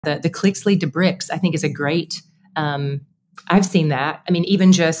The clicks lead to bricks, I think, is a great, I've seen that. I mean,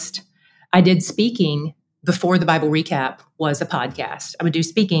 even just, I did speaking before the Bible Recap was a podcast. I would do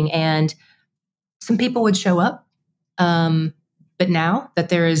speaking and some people would show up. But now that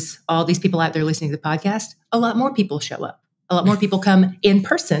there is all these people out there listening to the podcast, a lot more people show up. A lot more people come in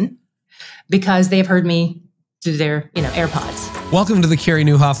person because they have heard me through their, AirPods. Welcome to the Carey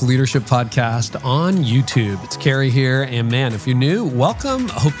Nieuwhof Leadership Podcast on YouTube. It's Carey here. And man, if you're new, welcome.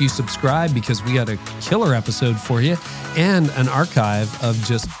 I hope you subscribe because we got a killer episode for you and an archive of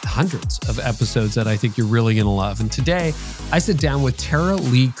just hundreds of episodes that I think you're really going to love. And today I sit down with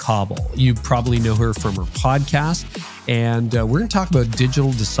Tara-Leigh Cobble. You probably know her from her podcast. And we're going to talk about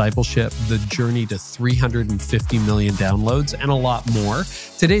digital discipleship, the journey to 350 million downloads, and a lot more.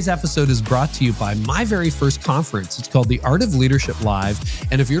 Today's episode is brought to you by my very first conference. It's called The Art of Leadership Live.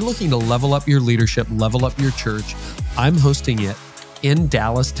 And if you're looking to level up your leadership, level up your church, I'm hosting it in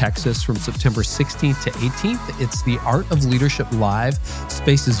Dallas, Texas from September 16th to 18th. It's The Art of Leadership Live.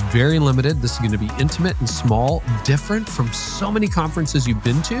 Space is very limited. This is going to be intimate and small, different from so many conferences you've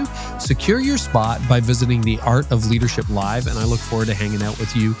been to. Secure your spot by visiting The Art of Leadership Live, and I look forward to hanging out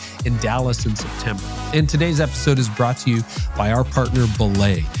with you in Dallas in September. And today's episode is brought to you by our partner,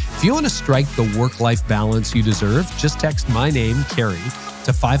 BELAY. If you want to strike the work-life balance you deserve, just text my name, Carey,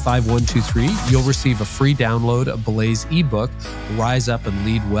 to 55123. You'll receive a free download of BELAY's ebook, Rise Up and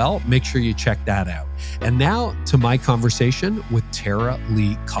Lead Well. Make sure you check that out. And now to my conversation with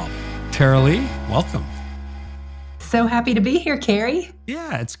Tara-Leigh Cobble. Tara-Leigh, welcome. So happy to be here, Carey.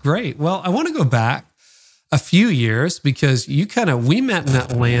 Yeah, it's great. Well, I want to go back a few years because we met in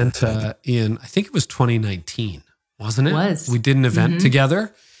Atlanta in, I think it was 2019, wasn't it? It was. We did an event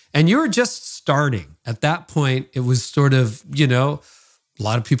together and you were just starting. At that point, it was sort of, a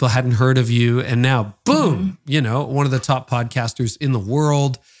lot of people hadn't heard of you, and now, boom, one of the top podcasters in the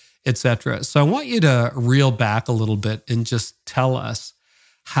world, etc. So I want you to reel back a little bit and just tell us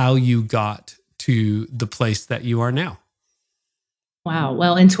how you got to the place that you are now. Wow.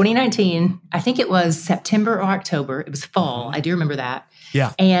 Well, in 2019, I think it was September or October. It was fall. I do remember that.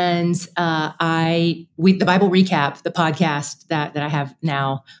 Yeah. And the Bible Recap, the podcast that I have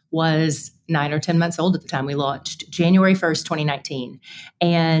now, was 9 or 10 months old at the time we launched, January 1st, 2019.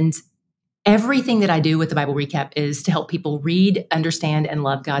 And everything that I do with the Bible Recap is to help people read, understand, and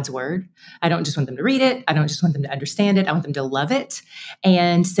love God's word. I don't just want them to read it. I don't just want them to understand it. I want them to love it.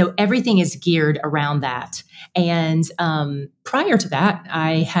 And so everything is geared around that. And prior to that,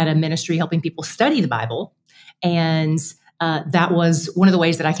 I had a ministry helping people study the Bible. And that was one of the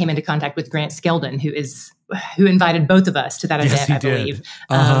ways that I came into contact with Grant Skeldon, who invited both of us to that event, I believe,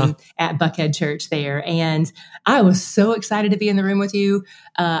 at Buckhead Church there. And I was so excited to be in the room with you.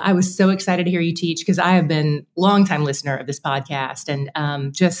 I was so excited to hear you teach because I have been a longtime listener of this podcast.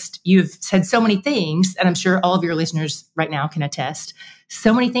 And you've said so many things, and I'm sure all of your listeners right now can attest,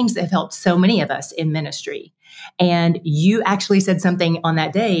 so many things that have helped so many of us in ministry. And you actually said something on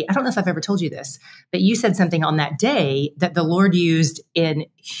that day. I don't know if I've ever told you this, but you said something on that day that the Lord used in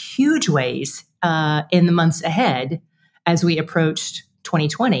huge ways in the months ahead as we approached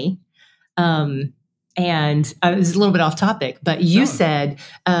 2020. And it was a little bit off topic, but you said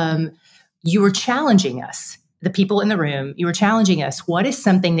you were challenging us, the people in the room, you were challenging us. What is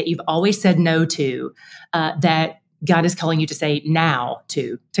something that you've always said no to that God is calling you to say now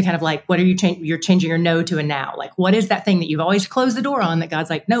to kind of like, what are you're changing your no to a now? Like, what is that thing that you've always closed the door on that God's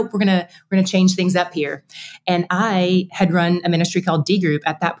like, nope, we're going to change things up here. And I had run a ministry called D Group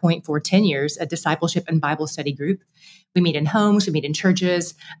at that point for 10 years, a discipleship and Bible study group. We meet in homes, we meet in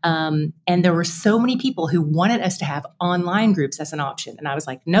churches. And there were so many people who wanted us to have online groups as an option. And I was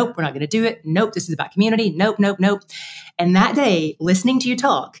like, nope, we're not going to do it. Nope, this is about community. Nope, nope, nope. And that day, listening to you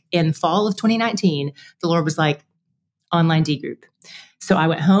talk in fall of 2019, the Lord was like, online D group. So I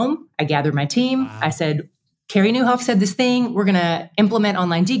went home, I gathered my team. Wow. I said, Carey Nieuwhof said this thing, we're going to implement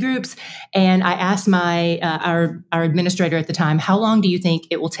online D groups. And I asked our administrator at the time, how long do you think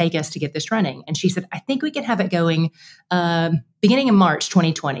it will take us to get this running? And she said, I think we can have it going beginning in March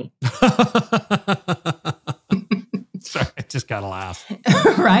 2020. Sorry, I just got to laugh.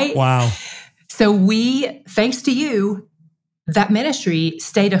 Right? Wow. So thanks to you, that ministry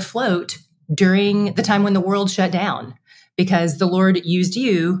stayed afloat during the time when the world shut down, because the Lord used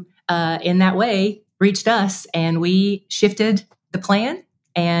you in that way, reached us, and we shifted the plan,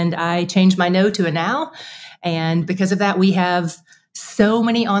 and I changed my no to a now. And because of that, we have so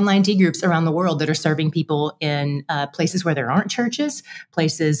many online D groups around the world that are serving people in places where there aren't churches,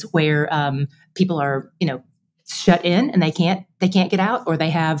 places where people are, shut in and they can't get out, or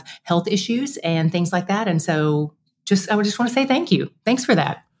they have health issues and things like that. And so I would just want to say thank you. Thanks for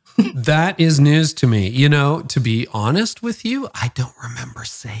that. That is news to me. To be honest with you, I don't remember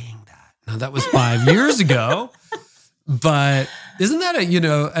saying that. Now, that was 5 years ago, but isn't that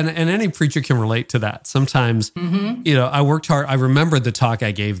and any preacher can relate to that. Sometimes, I worked hard. I remember the talk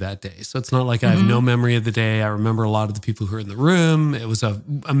I gave that day. So it's not like I have no memory of the day. I remember a lot of the people who were in the room. It was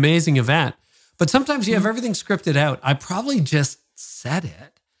an amazing event. But sometimes you have everything scripted out. I probably just said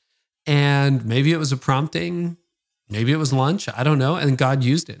it, and maybe it was a prompting. Maybe it was lunch. I don't know. And God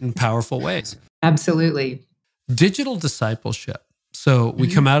used it in powerful ways. Absolutely. Digital discipleship. So we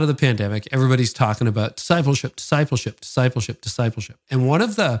come out of the pandemic. Everybody's talking about discipleship. And one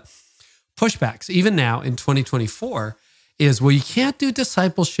of the pushbacks, even now in 2024, is, well, you can't do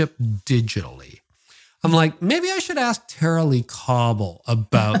discipleship digitally. I'm like, maybe I should ask Tara-Leigh Cobble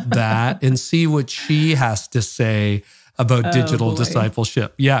about that and see what she has to say about digital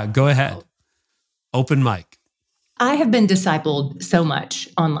discipleship. Yeah, go ahead. Open mic. I have been discipled so much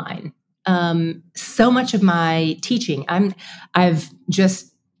online. So much of my teaching, I've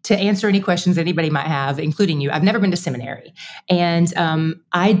just, to answer any questions anybody might have, including you, I've never been to seminary, and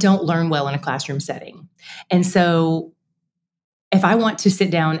I don't learn well in a classroom setting. And so if I want to sit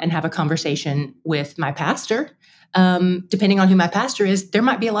down and have a conversation with my pastor, depending on who my pastor is, there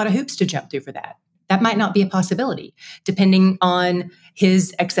might be a lot of hoops to jump through for that. That might not be a possibility, depending on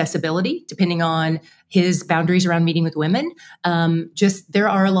his accessibility, depending on his boundaries around meeting with women. There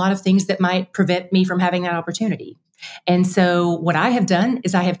are a lot of things that might prevent me from having that opportunity. And so what I have done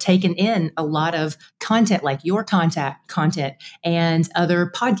is I have taken in a lot of content, like your content and other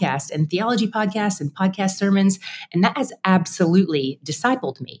podcasts and theology podcasts and podcast sermons. And that has absolutely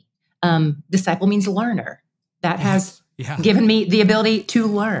discipled me. Disciple means learner. That has given me the ability to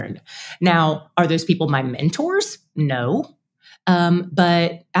learn. Now, are those people my mentors? No.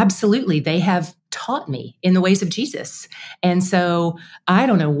 But absolutely, they have taught me in the ways of Jesus. And so I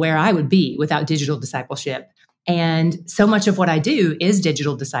don't know where I would be without digital discipleship. And so much of what I do is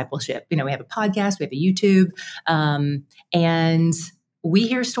digital discipleship. We have a podcast, we have a YouTube, and we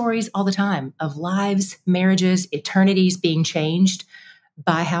hear stories all the time of lives, marriages, eternities being changed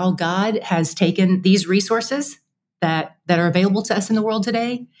by how God has taken these resources that are available to us in the world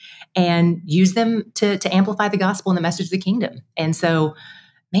today and use them to amplify the gospel and the message of the kingdom. And so,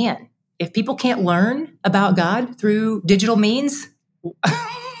 man, if people can't learn about God through digital means,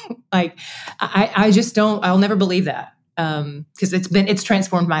 like I just don't, I'll never believe that, because it's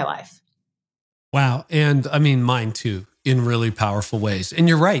transformed my life. Wow. And I mean, mine too, in really powerful ways. And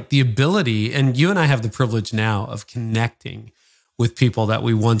you're right, the ability, and you and I have the privilege now of connecting with people that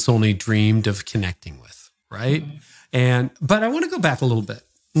we once only dreamed of connecting with, right? But I want to go back a little bit.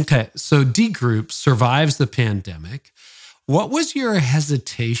 Okay, so D Group survives the pandemic. What was your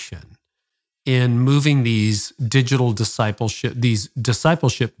hesitation in moving these discipleship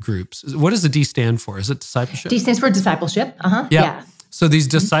groups? What does the D stand for? Is it discipleship? D stands for discipleship. Yeah. So these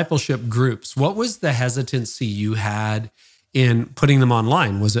discipleship groups, what was the hesitancy you had in putting them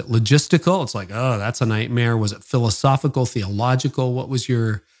online? Was it logistical? It's like, oh, that's a nightmare. Was it philosophical, theological? What was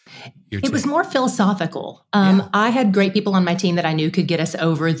your It was more philosophical. I had great people on my team that I knew could get us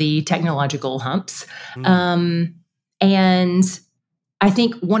over the technological humps. And I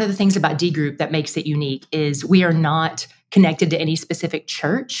think one of the things about D Group that makes it unique is we are not connected to any specific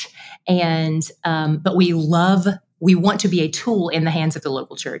church. But we want to be a tool in the hands of the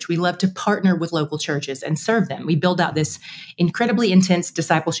local church. We love to partner with local churches and serve them. We build out this incredibly intense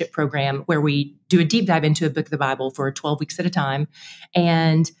discipleship program where we do a deep dive into a book of the Bible for 12 weeks at a time.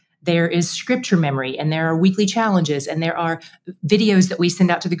 And there is scripture memory, and there are weekly challenges, and there are videos that we send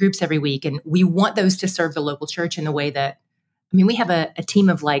out to the groups every week. And we want those to serve the local church in the way that, we have a team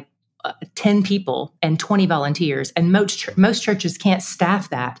of like 10 people and 20 volunteers, and most churches can't staff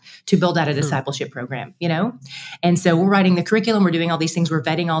that to build out a discipleship program, And so we're writing the curriculum, we're doing all these things, we're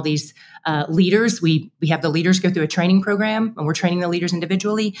vetting all these leaders. We have the leaders go through a training program, and we're training the leaders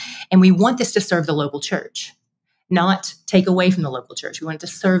individually. And we want this to serve the local church, not take away from the local church. We want it to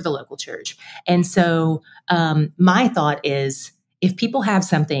serve the local church. And so my thought is, if people have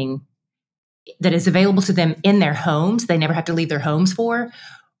something that is available to them in their homes, they never have to leave their homes for,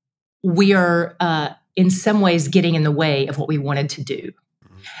 we are in some ways getting in the way of what we wanted to do.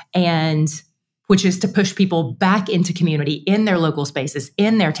 And which is to push people back into community in their local spaces,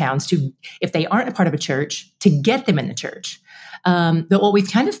 in their towns, to, if they aren't a part of a church, to get them in the church. But what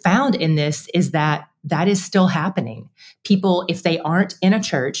we've kind of found in this is that is still happening. People, if they aren't in a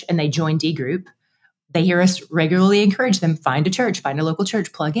church and they join D Group, they hear us regularly encourage them, find a church, find a local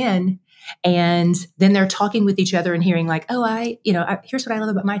church, plug in. And then they're talking with each other and hearing like, oh, here's what I love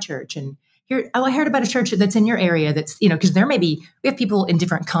about my church. And I heard about a church that's in your area that's, because we have people in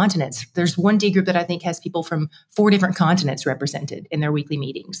different continents. There's one D group that I think has people from 4 different continents represented in their weekly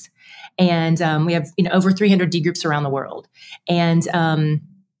meetings. And we have, over 300 D groups around the world. And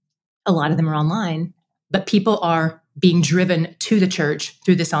a lot of them are online, but people are being driven to the church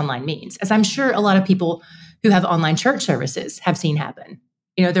through this online means, as I'm sure a lot of people who have online church services have seen happen.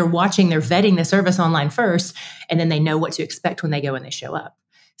 They're vetting the service online first, and then they know what to expect when they go and they show up.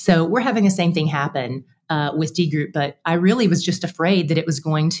 So we're having the same thing happen with D Group, but I really was just afraid that it was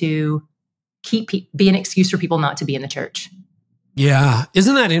going to be an excuse for people not to be in the church. Yeah.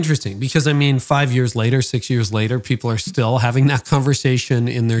 Isn't that interesting? Because 5 years later, 6 years later, people are still having that conversation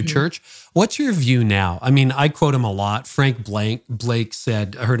in their church. What's your view now? I quote him a lot. Frank Blake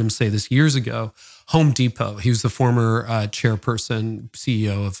said, I heard him say this years ago, Home Depot. He was the former chairperson,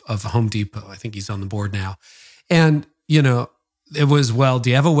 CEO of Home Depot. I think he's on the board now. And, it was, do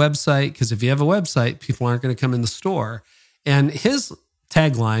you have a website? Because if you have a website, people aren't going to come in the store. And his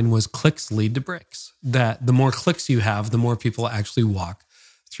tagline was clicks lead to bricks, that the more clicks you have, the more people actually walk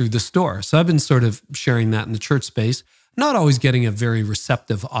through the store. So I've been sort of sharing that in the church space, not always getting a very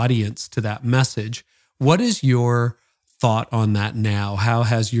receptive audience to that message. What is your thought on that now? How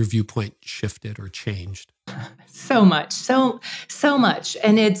has your viewpoint shifted or changed? So much.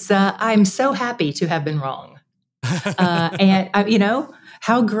 And it's, I'm so happy to have been wrong.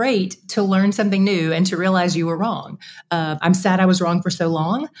 How great to learn something new and to realize you were wrong. I'm sad I was wrong for so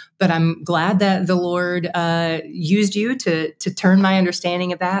long, but I'm glad that the Lord used you to turn my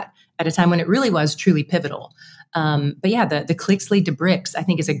understanding of that at a time when it really was truly pivotal. The clicks lead to bricks, I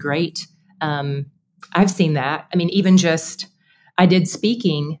think, is a great, I've seen that. I did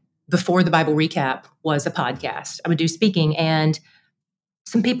speaking before the Bible Recap was a podcast. I would do speaking and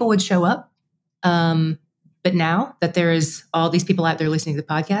some people would show up. But now that there is all these people out there listening to the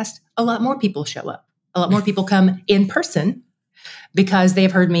podcast, a lot more people show up. A lot more people come in person because they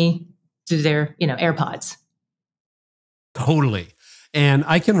have heard me through their, AirPods. Totally. And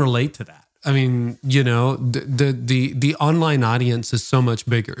I can relate to that. The online audience is so much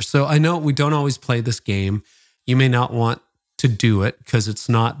bigger. So I know we don't always play this game. You may not want to do it because it's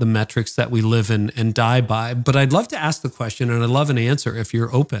not the metrics that we live in and die by. But I'd love to ask the question, and I'd love an answer if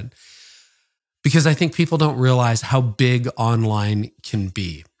you're open. Because I think people don't realize how big online can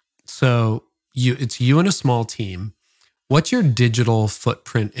be. So it's you and a small team. What's your digital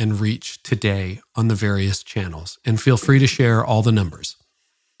footprint and reach today on the various channels? And feel free to share all the numbers.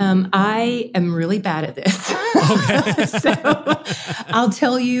 I am really bad at this. Okay. So I'll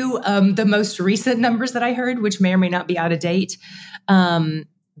tell you the most recent numbers that I heard, which may or may not be out of date. The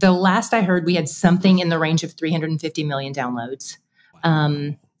last I heard, we had something in the range of 350 million downloads.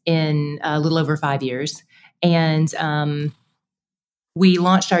 Wow. In a little over 5 years. And we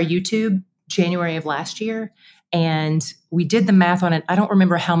launched our YouTube January of last year. And we did the math on it. I don't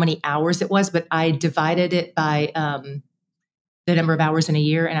remember how many hours it was, but I divided it by the number of hours in a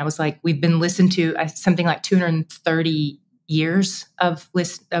year. And I was like, we've been listened to something like 230 years of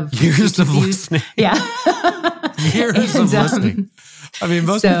years of listening. Yeah. Years of listening.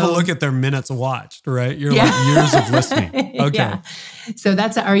 Most people look at their minutes watched, right? You're like years of listening. Okay. Yeah. So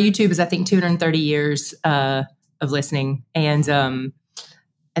that's our YouTube is, I think, 230 years of listening. And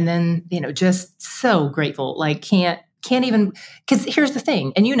then, just so grateful, like can't even, because here's the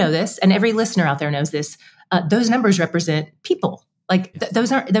thing, and you know this, and every listener out there knows this, those numbers represent people. Like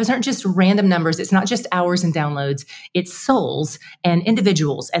those aren't just random numbers. It's not just hours and downloads. It's souls and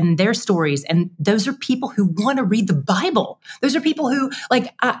individuals and their stories. And those are people who want to read the Bible. Those are people who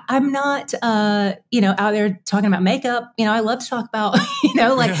I'm not, out there talking about makeup. I love to talk about,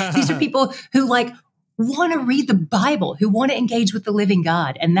 these are people who want to read the Bible, who want to engage with the living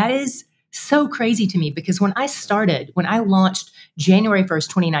God. And that is so crazy to me because when I launched January 1st,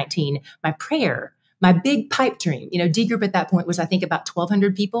 2019, my big pipe dream, D Group at that point was, I think, about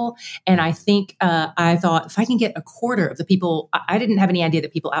 1,200 people. And I think I thought if I can get a quarter of the people, I didn't have any idea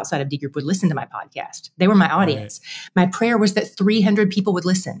that people outside of D Group would listen to my podcast. They were my audience. Right. My prayer was that 300 people would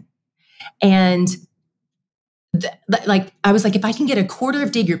listen. And I was like, if I can get a quarter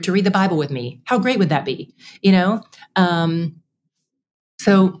of D Group to read the Bible with me, how great would that be?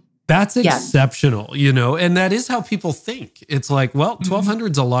 So that's exceptional, and that is how people think. It's like,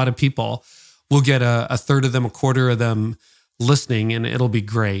 1,200 is a lot of people. We'll get a third of them, a quarter of them listening, and it'll be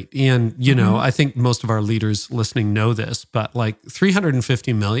great. And, I think most of our leaders listening know this, but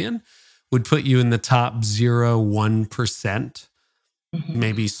 350 million would put you in the top 0.01%,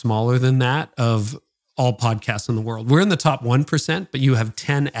 maybe smaller than that, of all podcasts in the world. We're in the top 1%, but you have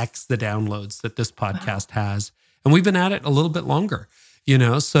 10x the downloads that this podcast has. And we've been at it a little bit longer.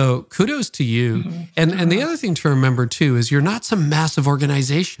 So kudos to you. And the other thing to remember too is you're not some massive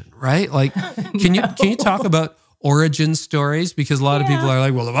organization, right? Like, can you talk about origin stories? Because a lot of people are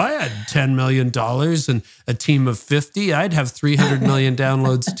like, well, if I had $10 million and a team of 50, I'd have 300 million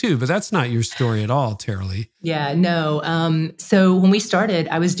downloads too. But that's not your story at all, Tara-Leigh. Yeah, no. So when we started,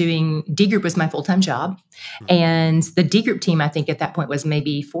 I was doing D Group was my full-time job. And the D Group team, I think at that point was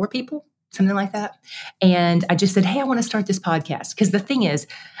maybe 4 people, something like that. And I just said, hey, I want to start this podcast. Because the thing is,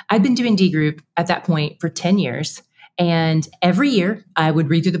 I'd been doing D Group at that point for 10 years. And every year I would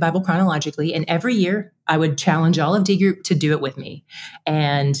read through the Bible chronologically. And every year I would challenge all of D Group to do it with me.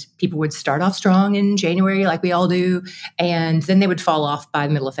 And people would start off strong in January, like we all do. And then they would fall off by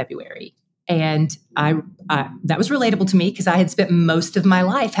the middle of February. And I that was relatable to me because I had spent most of my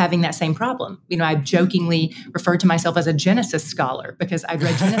life having that same problem. I jokingly referred to myself as a Genesis scholar because I'd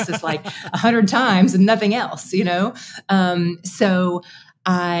read Genesis like 100 times and nothing else, So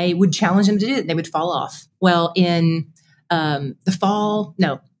I would challenge them to do it. They would fall off. Well, in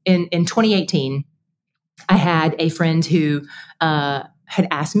 2018, I had a friend who had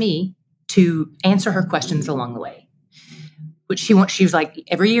asked me to answer her questions along the way. Which she was like,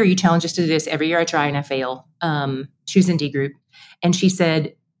 every year you challenge us to do this. Every year I try and I fail. She was in D Group. And she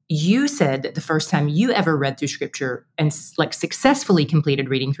said, you said that the first time you ever read through scripture and successfully completed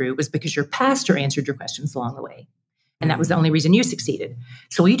reading through was because your pastor answered your questions along the way. And that was the only reason you succeeded.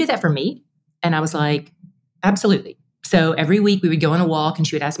 So will you do that for me? And I was like, absolutely. So every week we would go on a walk and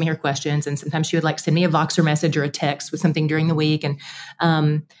she would ask me her questions. And sometimes she would send me a Voxer message or a text with something during the week. And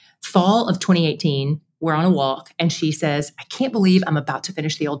fall of 2018, we're on a walk and she says, I can't believe I'm about to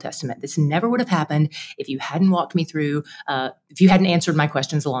finish the Old Testament. This never would have happened if you hadn't walked me through, if you hadn't answered my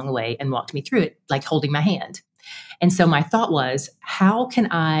questions along the way and walked me through it, like holding my hand. And so my thought was, how can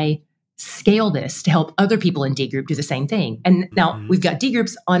I scale this to help other people in D Group do the same thing? And now we've got D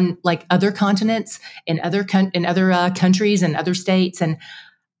Groups on other continents, in other countries and other states. And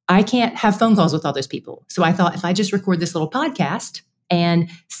I can't have phone calls with all those people. So I thought if I just record this little podcast and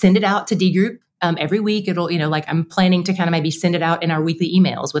send it out to D Group, every week, it'll, I'm planning to kind of maybe send it out in our weekly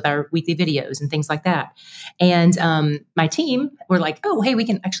emails with our weekly videos and things like that. And my team were like, oh, hey, we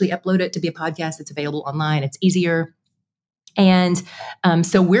can actually upload it to be a podcast that's available online. It's easier. And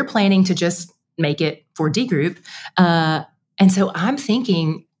so we're planning to just make it for D Group. And so I'm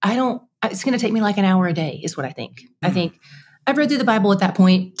thinking, it's going to take me like an hour a day is what I think. I think I've read through the Bible at that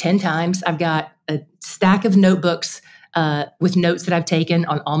point 10 times. I've got a stack of notebooks with notes that I've taken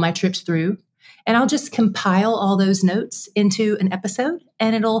on all my trips through. And I'll just compile all those notes into an episode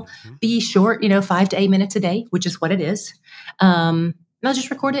and it'll be short, 5 to 8 minutes a day, which is what it is. And I'll just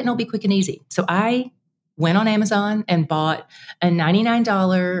record it and it'll be quick and easy. So I went on Amazon and bought a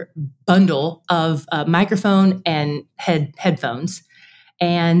 $99 bundle of microphone and headphones.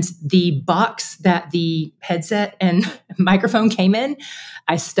 And the box that the headset and microphone came in,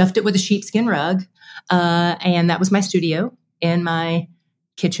 I stuffed it with a sheepskin rug. And that was my studio in my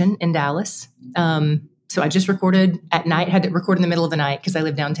kitchen in Dallas. So I just recorded at night, had to record in the middle of the night because I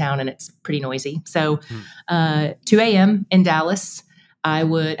live downtown and it's pretty noisy. So 2 a.m. in Dallas, I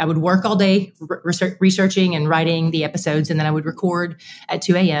would work all day researching and writing the episodes, and then I would record at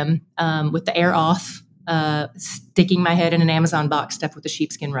 2 a.m. With the air off, sticking my head in an Amazon box stuffed with a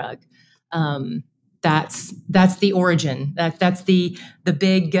sheepskin rug. That's the origin. That's the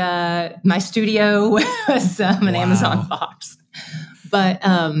big. My studio was an Amazon box. But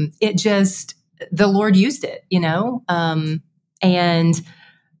the Lord used it, and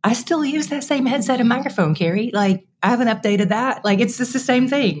I still use that same headset and microphone, Carey. I haven't updated that. It's just the same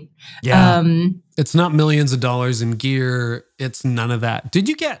thing. Yeah. It's not millions of dollars in gear. It's none of that. Did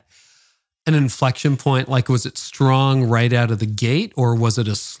you get an inflection point? Was it strong right out of the gate, or was it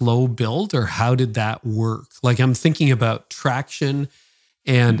a slow build, or how did that work? I'm thinking about traction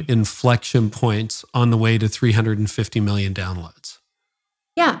and inflection points on the way to 350 million downloads.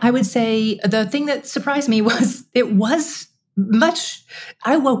 Yeah, I would say the thing that surprised me was it was much.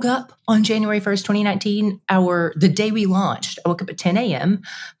 I woke up on January 1st, 2019, the day we launched. I woke up at 10 a.m.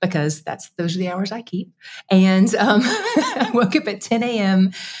 because those are the hours I keep. And I woke up at 10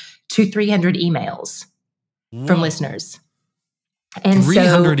 a.m. to 300 emails from listeners. And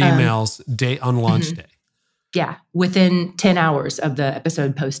 300 emails day on launch day. Yeah, within 10 hours of the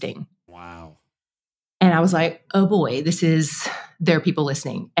episode posting. Wow. And I was like, oh boy, there are people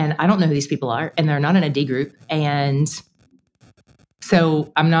listening. And I don't know who these people are. And they're not in a D Group. And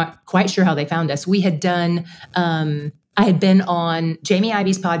so I'm not quite sure how they found us. We had done, I had been on Jamie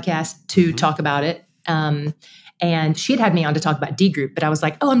Ivy's podcast to talk about it. And she had me on to talk about D group, but I was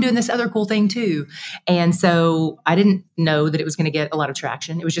like, oh, I'm doing this other cool thing too. And so I didn't know that it was going to get a lot of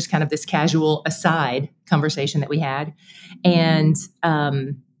traction. It was just kind of this casual aside conversation that we had. And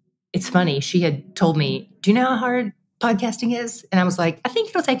it's funny. She had told me, do you know how hard podcasting is? And I was like, I think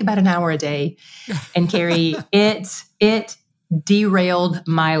it'll take about an hour a day. And Carey, it derailed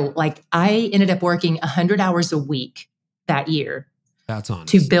I ended up working 100 hours a week that year. That's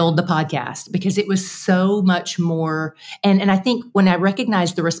honest. To build the podcast, because it was so much more. And I think when I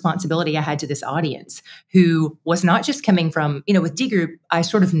recognized the responsibility I had to this audience, who was not just coming from, with D group, I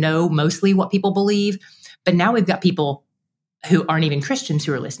sort of know mostly what people believe, but now we've got people who aren't even Christians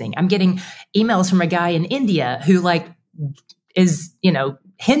who are listening. I'm getting emails from a guy in India who is,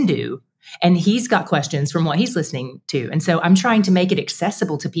 Hindu, and he's got questions from what he's listening to. And so I'm trying to make it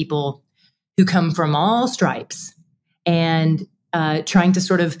accessible to people who come from all stripes, and trying to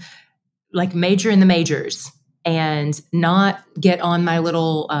sort of major in the majors and not get on my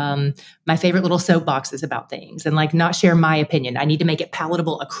little, my favorite little soapboxes about things, and not share my opinion. I need to make it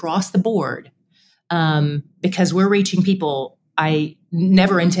palatable across the board, because we're reaching people I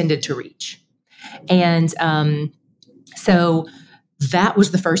never intended to reach. And so that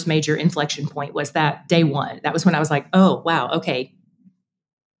was the first major inflection point, was that day one. That was when I was like, oh, wow, okay.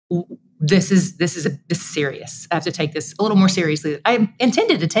 This is serious. I have to take this a little more seriously. I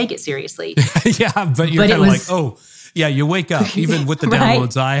intended to take it seriously. Yeah, but you're kind of like, oh, yeah, you wake up, even with the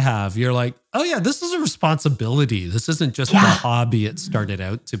downloads I have, you're like, oh yeah, this is a responsibility. This isn't just the hobby it started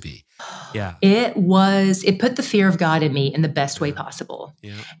out to be. Yeah. It put the fear of God in me in the best way possible.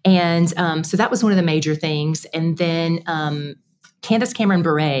 Yeah. And so that was one of the major things. And then Candace Cameron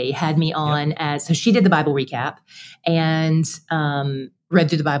Bure had me on so she did the Bible recap, and read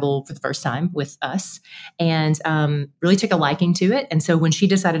through the Bible for the first time with us, and really took a liking to it. And so when she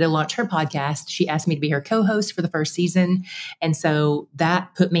decided to launch her podcast, she asked me to be her co-host for the first season. And so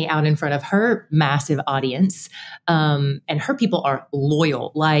that put me out in front of her massive audience. And her people are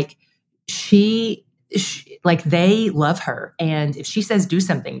loyal. She they love her. And if she says do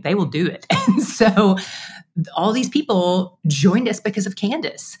something, they will do it. And so all these people joined us because of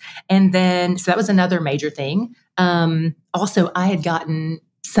Candace. And then, so that was another major thing. Also, I had gotten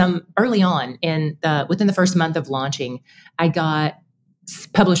some early on within the first month of launching, I got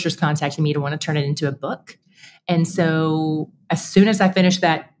publishers contacting me to want to turn it into a book. And so as soon as I finished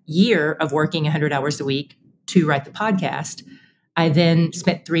that year of working 100 hours a week to write the podcast, I then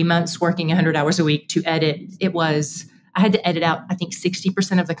spent 3 months working 100 hours a week to edit. I had to edit out, I think,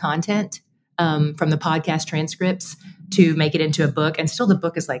 60% of the content from the podcast transcripts to make it into a book. And still the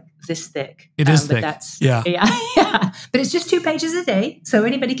book is this thick. It is thick. Yeah. But it's just 2 pages a day. So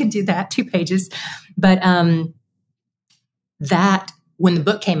anybody can do that, 2 pages. But that, when the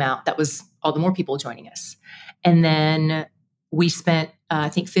book came out, that was all the more people joining us. And then we spent, I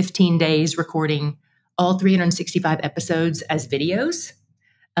think, 15 days recording all 365 episodes as videos.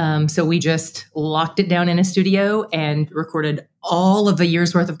 So we just locked it down in a studio and recorded all of a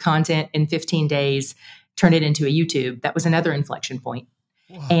year's worth of content in 15 days, turned it into a YouTube. That was another inflection point.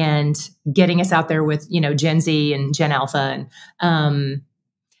 Wow. And getting us out there with, Gen Z and Gen Alpha. And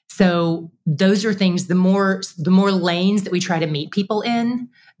so those are things, the more lanes that we try to meet people in,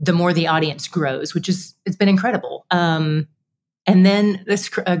 the more the audience grows, it's been incredible. And then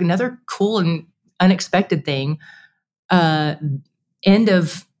another cool and unexpected thing, end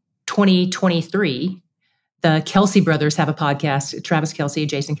of 2023, the Kelsey brothers have a podcast. Travis Kelsey,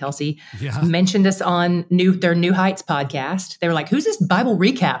 Jason Kelsey, mentioned us on their New Heights podcast. They were like, who's this Bible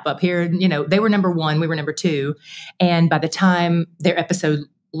recap up here? They were number 1, we were number 2. And by the time their episode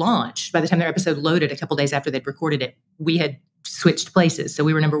loaded a couple days after they'd recorded it, we had switched places. So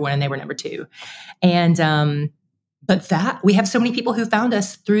we were number 1 and they were number 2. And, but we have so many people who found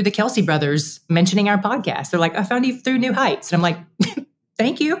us through the Kelsey brothers mentioning our podcast. They're like, I found you through New Heights. And I'm like,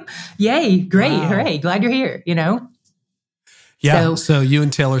 thank you. Yay. Great. Wow. Hooray. Glad you're here, Yeah. So you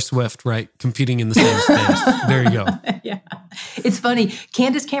and Taylor Swift, right? Competing in the same space. There you go. Yeah. It's funny.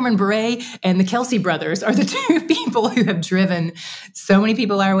 Candace Cameron Bure and the Kelsey brothers are the 2 people who have driven so many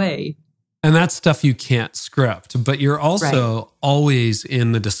people our way. And that's stuff you can't script, but you're also always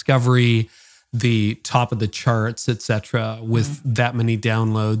in the discovery, the top of the charts, etc., with that many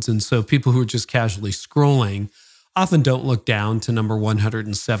downloads. And so people who are just casually scrolling often don't look down to number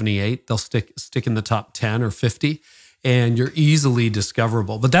 178. They'll stick in the top 10 or 50, and you're easily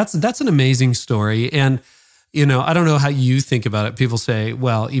discoverable. But that's an amazing story. And, I don't know how you think about it. People say,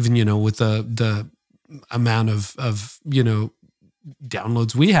 well, even, with the amount of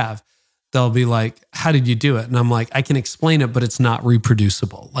downloads we have, they'll be like, how did you do it? And I'm like, I can explain it, but it's not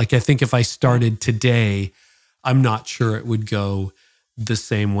reproducible. I think if I started today, I'm not sure it would go the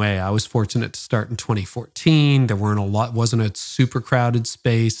same way. I was fortunate to start in 2014. There wasn't a super crowded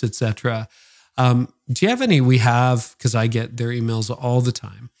space, et cetera. Do you have any, because I get their emails all the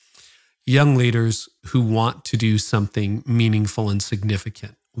time, young leaders who want to do something meaningful and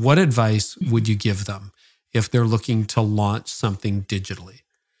significant. What advice would you give them if they're looking to launch something digitally?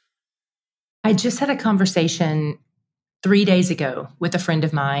 I just had a conversation 3 days ago with a friend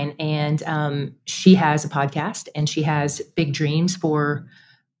of mine, and she has a podcast and she has big dreams for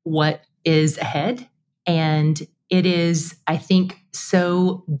what is ahead. And it is, I think,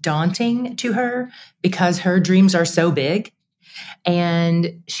 so daunting to her because her dreams are so big.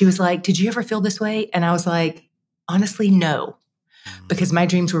 And she was like, "Did you ever feel this way?" And I was like, honestly, no, because my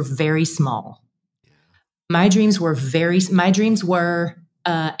dreams were very small. My dreams were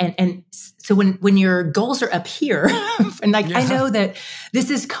and so when your goals are up here, and I know that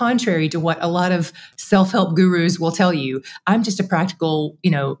this is contrary to what a lot of self-help gurus will tell you. I'm just a practical,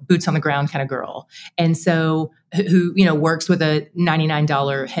 boots on the ground kind of girl. And so who, works with a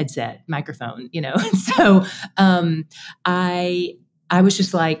 $99 headset microphone, So I was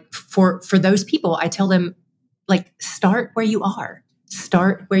just like, for those people, I tell them, like, start where you are.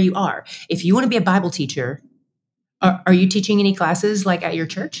 Start where you are. If you want to be a Bible teacher, are you teaching any classes like at your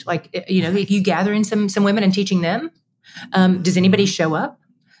church? Like, if you gather in some women and teaching them, does anybody show up?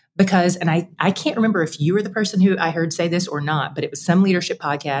 Because, and I can't remember if you were the person who I heard say this or not, but it was some leadership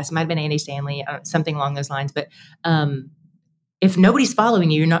podcast. It might have been Andy Stanley, something along those lines. But if nobody's following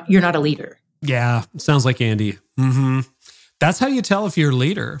you, you're not a leader. Yeah, sounds like Andy. Mm-hmm. That's how you tell if you're a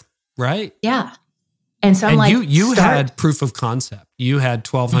leader, right? Yeah. And so I'm like, you had proof of concept. You had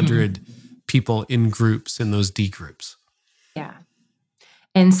 1,200 people in groups, in those D groups. Yeah.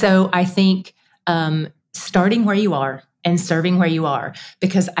 And so I think starting where you are and serving where you are,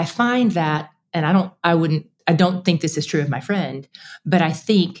 because I find that, and I don't think this is true of my friend, but I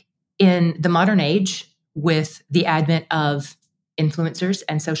think in the modern age, with the advent of influencers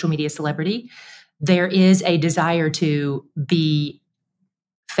and social media celebrity, there is a desire to be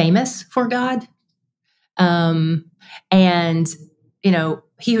famous for God. And,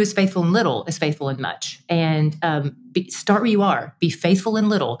 he who is faithful in little is faithful in much. And start where you are. Be faithful in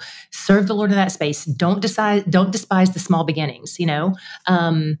little. Serve the Lord in that space. Don't despise the small beginnings.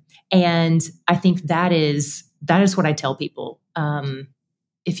 And I think that is what I tell people.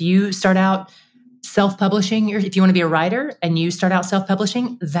 If you start out self-publishing, or if you want to be a writer and you start out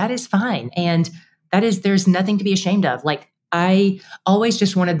self-publishing, that is fine. And there's nothing to be ashamed of. Like, I always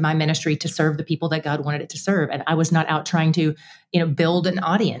just wanted my ministry to serve the people that God wanted it to serve. And I was not out trying to, build an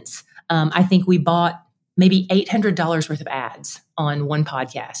audience. I think we bought maybe $800 worth of ads on one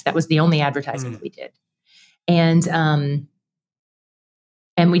podcast. That was the only advertising that we did. And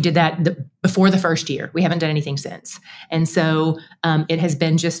we did that before the first year. We haven't done anything since. And so it has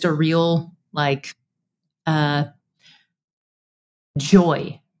been just a real,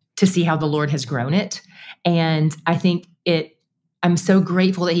 joy to see how the Lord has grown it. And I think I'm so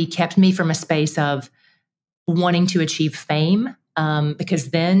grateful that he kept me from a space of wanting to achieve fame, because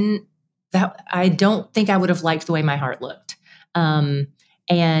then I don't think I would have liked the way my heart looked.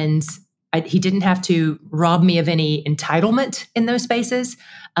 He didn't have to rob me of any entitlement in those spaces,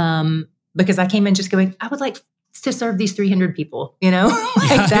 because I came in just going, I would like to serve these 300 people, Yeah,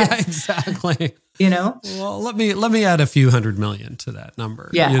 exactly. Well, let me add a few $100 million to that number.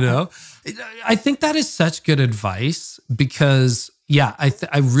 Yeah. I think that is such good advice because, I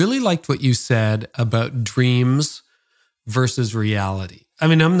really liked what you said about dreams versus reality. I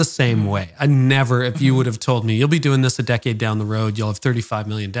mean, I'm the same way. I never, if you would have told me, you'll be doing this a decade down the road, you'll have 35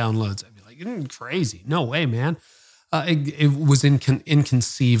 million downloads, I'd be like, you're crazy. No way, man. It was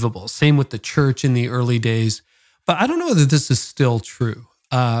inconceivable. Same with the church in the early days. But I don't know whether this is still true.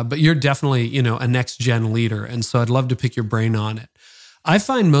 But you're definitely, a next-gen leader. And so I'd love to pick your brain on it. I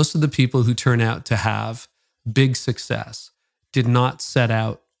find most of the people who turn out to have big success did not set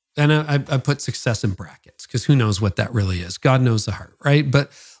out, and I put success in brackets because who knows what that really is. God knows the heart, right?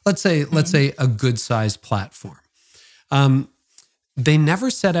 But let's say a good-sized platform. They never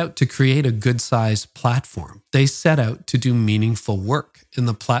set out to create a good-sized platform. They set out to do meaningful work, and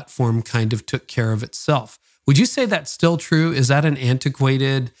the platform kind of took care of itself. Would you say that's still true? Is that an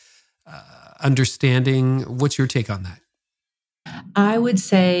antiquated understanding? What's your take on that? I would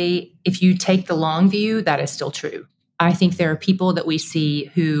say if you take the long view, that is still true. I think there are people that we see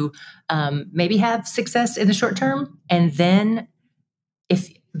who maybe have success in the short term, and then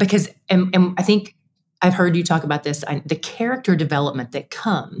and I think I've heard you talk about this, the character development that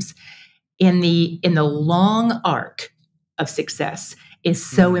comes in the long arc of success is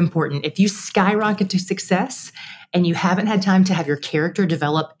so important. If you skyrocket to success and you haven't had time to have your character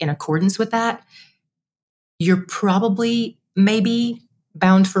develop in accordance with that, you're probably maybe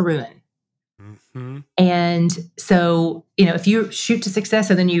bound for ruin. Mm-hmm. And so, if you shoot to success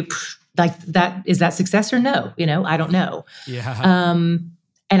and then you like that, is that success or no? I don't know. Yeah.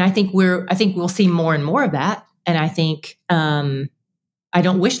 And I think we'll see more and more of that. And I think, I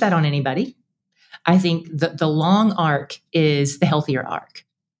don't wish that on anybody. I think the long arc is the healthier arc.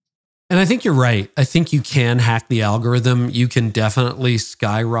 And I think you're right. I think you can hack the algorithm. You can definitely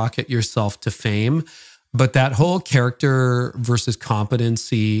skyrocket yourself to fame. But that whole character versus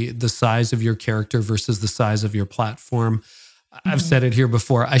competency, the size of your character versus the size of your platform, I've said it here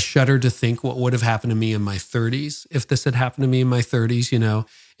before. I shudder to think what would have happened to me in my 30s if this had happened to me in my 30s.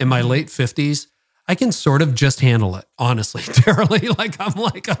 In my late 50s, I can sort of just handle it, honestly, Tara-Leigh. I'm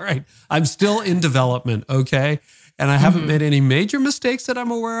like, all right, I'm still in development, okay? And I haven't made any major mistakes that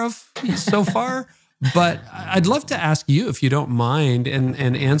I'm aware of so far. But I'd love to ask you, if you don't mind, and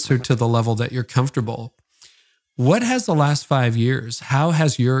answer to the level that you're comfortable. What has the last 5 years, how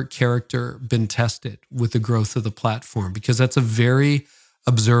has your character been tested with the growth of the platform? Because that's a very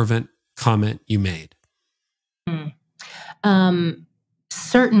observant comment you made.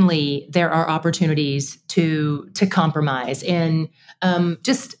 Certainly, there are opportunities to compromise. And so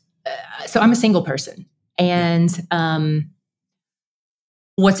I'm a single person. And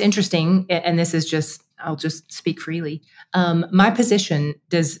what's interesting, and this is just, I'll just speak freely, my position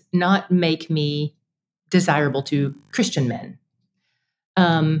does not make me desirable to Christian men.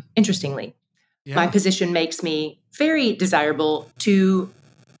 Interestingly, my position makes me very desirable to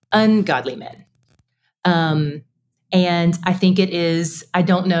ungodly men. And I think it is, I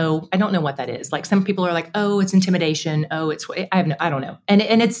don't know what that is. Like some people are like, oh, it's intimidation. Oh, I don't know. And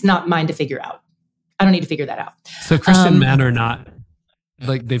it's not mine to figure out. I don't need to figure that out. So Christian men are not,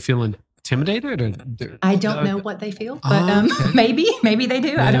 like, they feel intimidated? Or I don't know what they feel, but okay. maybe they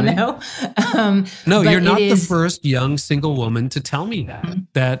do. Maybe. I don't know. No, you're not the first young single woman to tell me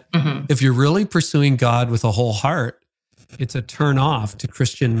that if you're really pursuing God with a whole heart, it's a turn off to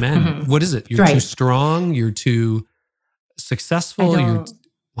Christian men. What is it? You're too strong. You're too successful.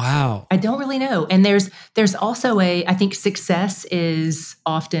 Wow. I don't really know. And there's also I think success is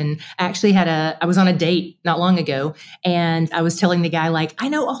often, I was on a date not long ago, and I was telling the guy, like, I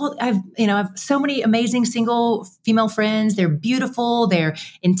have so many amazing single female friends. They're beautiful. They're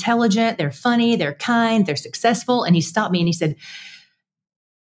intelligent. They're funny. They're kind. They're successful. And he stopped me and he said,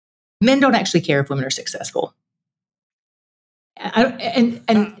 men don't actually care if women are successful.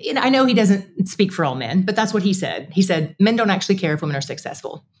 I know he doesn't speak for all men, but that's what he said. He said, men don't actually care if women are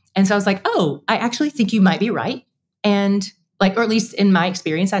successful. And so I was like, oh, I actually think you might be right. And or at least in my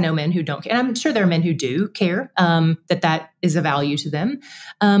experience, I know men who don't care. And I'm sure there are men who do care, that is a value to them.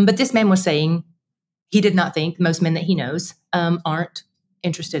 But this man was saying he did not think most men that he knows aren't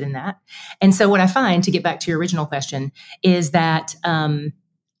interested in that. And so what I find, to get back to your original question, is that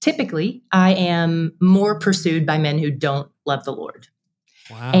typically I am more pursued by men who don't love the Lord.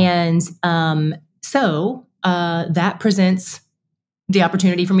 Wow. And so that presents the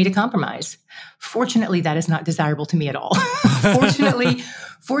opportunity for me to compromise. Fortunately, that is not desirable to me at all.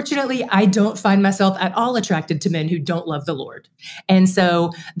 Fortunately, I don't find myself at all attracted to men who don't love the Lord. And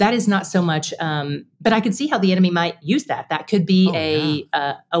so that is not so much, but I could see how the enemy might use that. That could be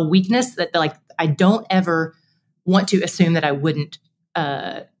a weakness that, like, I don't ever want to assume that I wouldn't,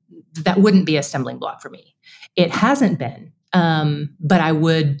 that wouldn't be a stumbling block for me. It hasn't been, but I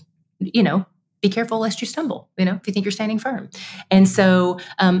would, be careful lest you stumble, if you think you're standing firm. And so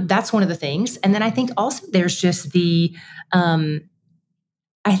that's one of the things. And then I think also there's just the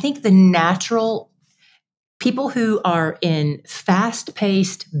natural people who are in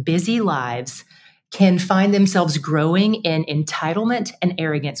fast-paced, busy lives can find themselves growing in entitlement and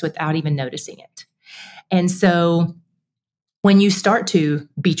arrogance without even noticing it. And so when you start to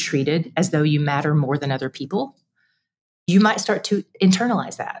be treated as though you matter more than other people, you might start to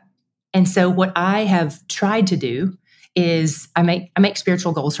internalize that. And so what I have tried to do is I make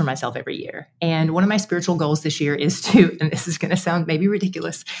spiritual goals for myself every year. And one of my spiritual goals this year is to, and this is going to sound maybe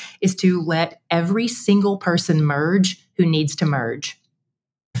ridiculous, is to let every single person merge who needs to merge.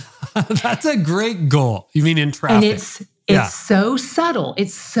 That's a great goal. You mean in traffic? And it's so subtle.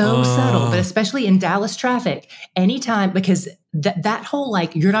 It's so subtle, but especially in Dallas traffic, anytime, because that whole,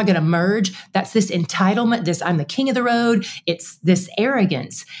 like, you're not going to merge, that's this entitlement, this I'm the king of the road. It's this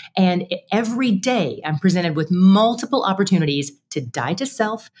arrogance. And every day I'm presented with multiple opportunities to die to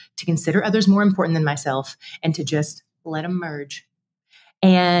self, to consider others more important than myself, and to just let them merge.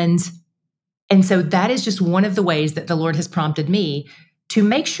 And so that is just one of the ways that the Lord has prompted me to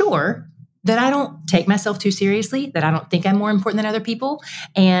make sure that I don't take myself too seriously, that I don't think I'm more important than other people.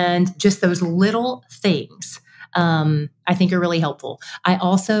 And just those little things, I think are really helpful.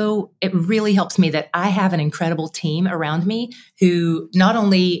 It really helps me that I have an incredible team around me who not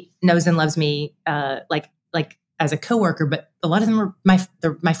only knows and loves me, like as a coworker, but a lot of them are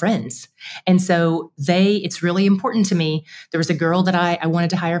my friends. And so it's really important to me. There was a girl that I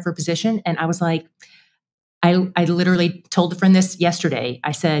wanted to hire for a position, and I was like, I literally told a friend this yesterday.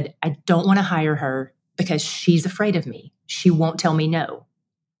 I said, I don't want to hire her because she's afraid of me. She won't tell me no.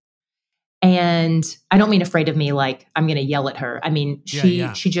 And I don't mean afraid of me like I'm going to yell at her. I mean, she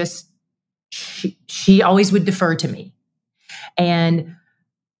always would defer to me. And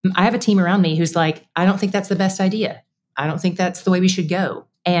I have a team around me who's like, I don't think that's the best idea. I don't think that's the way we should go.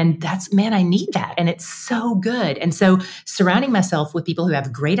 And I need that. And it's so good. And so surrounding myself with people who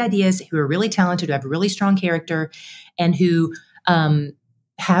have great ideas, who are really talented, who have really strong character, and who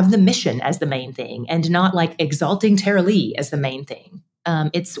have the mission as the main thing and not like exalting Tara-Leigh as the main thing.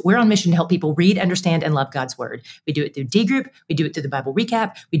 We're on mission to help people read, understand, and love God's word. We do it through D Group. We do it through the Bible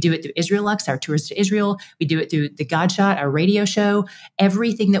Recap. We do it through Israel Lux, our tours to Israel. We do it through the God Shot, our radio show.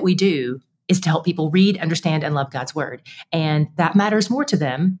 Everything that we do is to help people read, understand, and love God's word. And that matters more to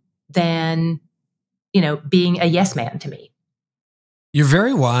them than, being a yes man to me. You're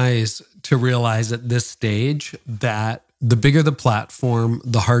very wise to realize at this stage that the bigger the platform,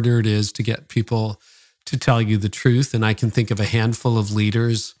 the harder it is to get people to tell you the truth. And I can think of a handful of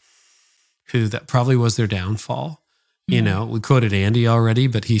leaders who that probably was their downfall. Mm-hmm. We quoted Andy already,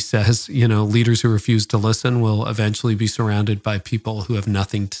 but he says, leaders who refuse to listen will eventually be surrounded by people who have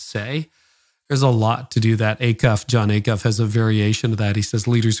nothing to say. There's a lot to do that. John Acuff has a variation of that. He says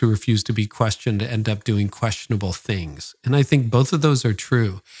leaders who refuse to be questioned end up doing questionable things. And I think both of those are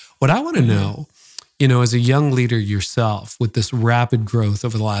true. What I want to know, as a young leader yourself with this rapid growth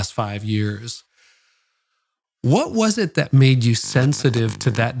over the last 5 years, what was it that made you sensitive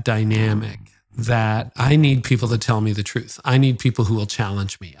to that dynamic that I need people to tell me the truth? I need people who will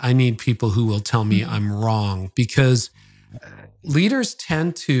challenge me. I need people who will tell me I'm wrong, because leaders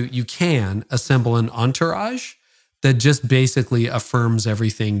you can assemble an entourage that just basically affirms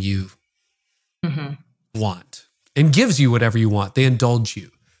everything you want and gives you whatever you want. They indulge you.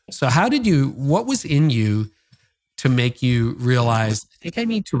 So what was in you to make you realize, I think I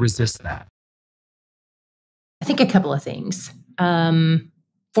need to resist that? I think a couple of things.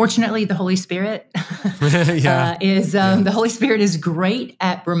 Fortunately, the Holy Spirit the Holy Spirit is great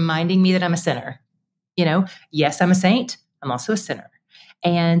at reminding me that I'm a sinner. Yes, I'm a saint. I'm also a sinner.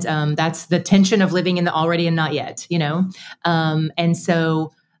 And that's the tension of living in the already and not yet, And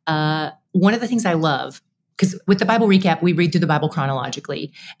so one of the things I love, because with the Bible Recap, we read through the Bible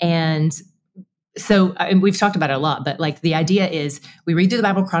chronologically. And so we've talked about it a lot, but like the idea is we read through the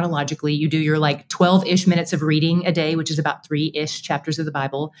Bible chronologically. You do your 12-ish minutes of reading a day, which is about 3-ish chapters of the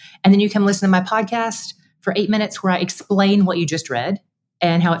Bible. And then you come listen to my podcast for 8 minutes where I explain what you just read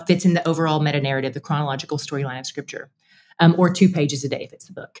and how it fits in the overall meta-narrative, the chronological storyline of Scripture. Or 2 pages a day if it's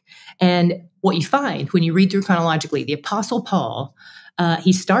the book. And what you find when you read through chronologically, the Apostle Paul,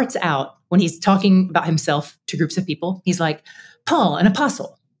 he starts out when he's talking about himself to groups of people. He's like, Paul, an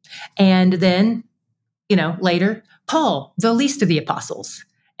apostle. And then, later, Paul, the least of the apostles.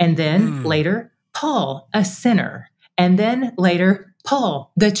 And then later, Paul, a sinner. And then later,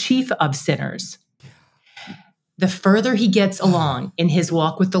 Paul, the chief of sinners. The further he gets along in his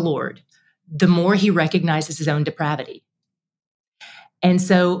walk with the Lord, the more he recognizes his own depravity. And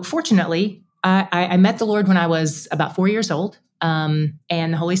so fortunately, I met the Lord when I was about 4 years old. And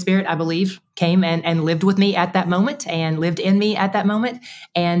the Holy Spirit, I believe, came and lived with me at that moment and lived in me at that moment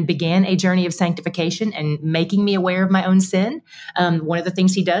and began a journey of sanctification and making me aware of my own sin. One of the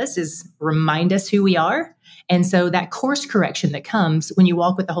things he does is remind us who we are. And so that course correction that comes when you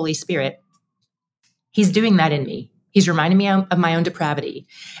walk with the Holy Spirit, he's doing that in me. He's reminding me of my own depravity,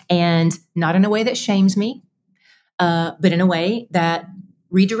 and not in a way that shames me, but in a way that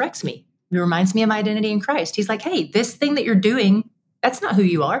redirects me. It reminds me of my identity in Christ. He's like, hey, this thing that you're doing, that's not who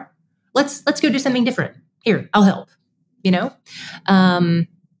you are. Let's go do something different. Here, I'll help.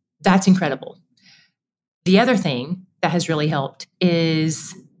 That's incredible. The other thing that has really helped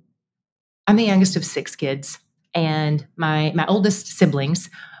is I'm the youngest of 6 kids, and my oldest siblings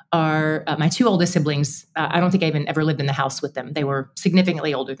are my 2 oldest siblings. I don't think I even ever lived in the house with them. They were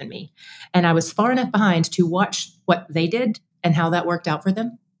significantly older than me. And I was far enough behind to watch what they did and how that worked out for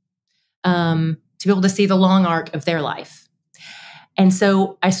them, to be able to see the long arc of their life. And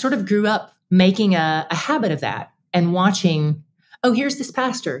so I sort of grew up making a habit of that and watching, oh, here's this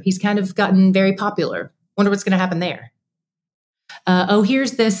pastor. He's kind of gotten very popular. Wonder what's going to happen there. Oh,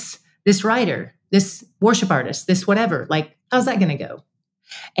 here's this writer, this worship artist, this whatever. Like, how's that going to go?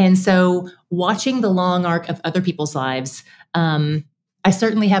 And so watching the long arc of other people's lives, I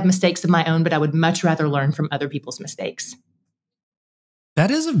certainly have mistakes of my own, but I would much rather learn from other people's mistakes. That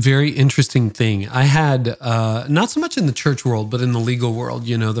is a very interesting thing. I had, not so much in the church world, but in the legal world,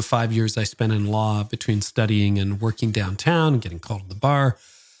 the 5 years I spent in law between studying and working downtown and getting called to the bar,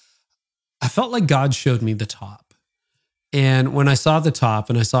 I felt like God showed me the top. And when I saw the top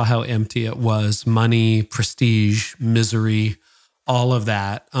and I saw how empty it was, money, prestige, misery, all of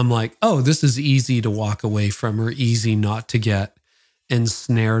that, I'm like, oh, this is easy to walk away from or easy not to get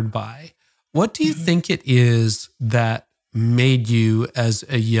ensnared by. What do you think it is that made you as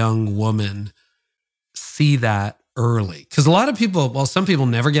a young woman see that early? Because a lot of people, some people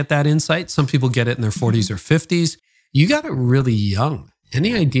never get that insight. Some people get it in their 40s or 50s. You got it really young.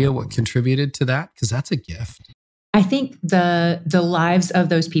 Any idea what contributed to that? Because that's a gift. I think the lives of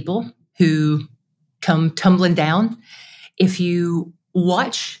those people who come tumbling down, if you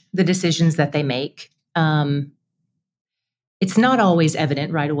watch the decisions that they make, it's not always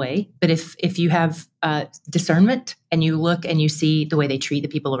evident right away, but if you have discernment and you look and you see the way they treat the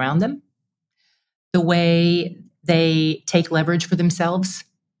people around them, the way they take leverage for themselves,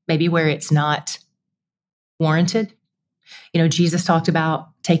 maybe where it's not warranted. Jesus talked about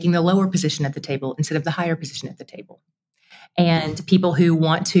taking the lower position at the table instead of the higher position at the table. And people who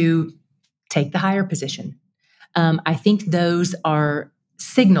want to take the higher position, I think those are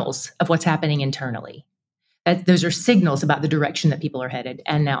signals of what's happening internally. Those are signals about the direction that people are headed.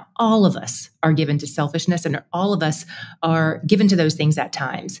 And now all of us are given to selfishness and all of us are given to those things at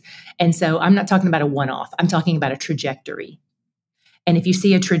times. And so I'm not talking about a one-off. I'm talking about a trajectory. And if you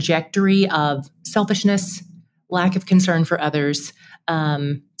see a trajectory of selfishness, lack of concern for others,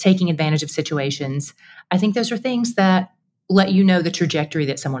 taking advantage of situations, I think those are things that let you know the trajectory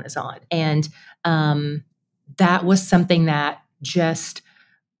that someone is on. And that was something that just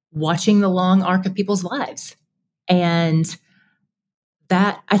watching the long arc of people's lives. And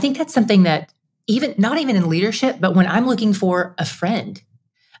that, I think that's something that not even in leadership, but when I'm looking for a friend,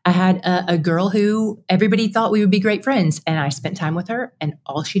 I had a girl who everybody thought we would be great friends. And I spent time with her and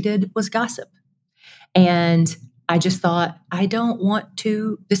all she did was gossip. And I just thought,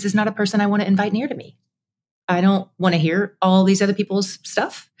 this is not a person I want to invite near to me. I don't want to hear all these other people's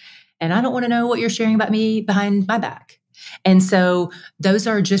stuff. And I don't want to know what you're sharing about me behind my back. And so those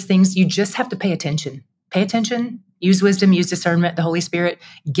are just things you just have to pay attention. Pay attention, use wisdom, use discernment. The Holy Spirit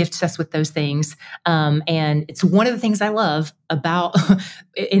gifts us with those things. And it's one of the things I love about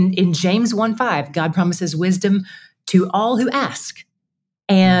in James 1:5, God promises wisdom to all who ask.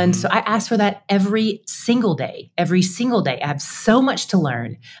 And so I ask for that every single day. Every single day. I have so much to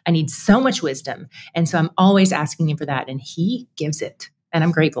learn. I need so much wisdom. And so I'm always asking him for that. And he gives it. And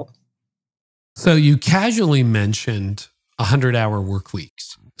I'm grateful. So you casually mentioned 100-hour work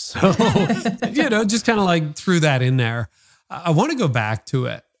weeks. So, just kind of like threw that in there. I want to go back to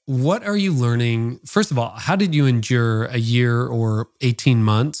it. What are you learning? First of all, how did you endure a year or 18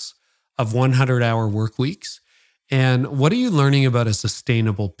 months of 100-hour work weeks? And what are you learning about a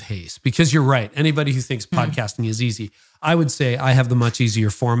sustainable pace? Because you're right. Anybody who thinks podcasting is easy, I would say I have the much easier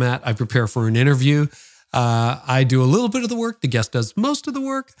format. I prepare for an interview. I do a little bit of the work. The guest does most of the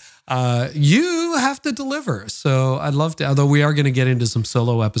work. You have to deliver. So I'd love to, although we are going to get into some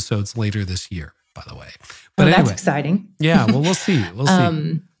solo episodes later this year, by the way. But anyway, that's exciting. Yeah, well, we'll see. We'll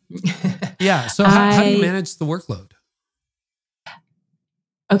see. Yeah. So how do you manage the workload?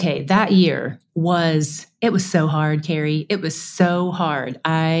 Okay. That year it was so hard, Carey. It was so hard.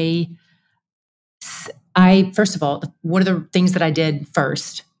 I first of all, one of the things that I did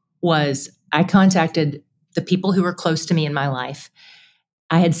first was I contacted the people who were close to me in my life.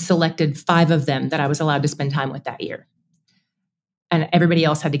 I had selected 5 of them that I was allowed to spend time with that year. And everybody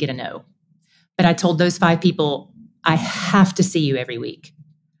else had to get a no. But I told those 5 people, I have to see you every week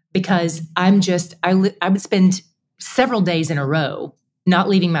because I would spend several days in a row not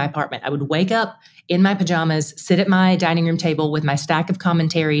leaving my apartment. I would wake up in my pajamas, sit at my dining room table with my stack of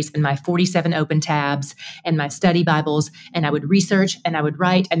commentaries and my 47 open tabs and my study Bibles, and I would research and I would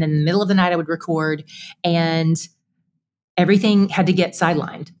write, and then in the middle of the night I would record, and everything had to get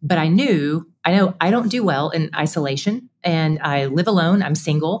sidelined. But I know I don't do well in isolation, and I live alone. I'm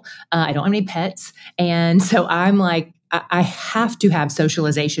single. I don't have any pets. And so I'm like, I have to have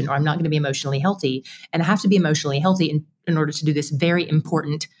socialization or I'm not going to be emotionally healthy. And I have to be emotionally healthy in order to do this very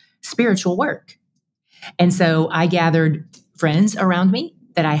important spiritual work. And so I gathered friends around me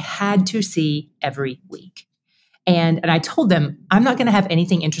that I had to see every week. And I told them, I'm not going to have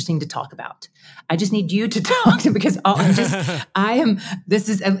anything interesting to talk about. I just need you to talk to, because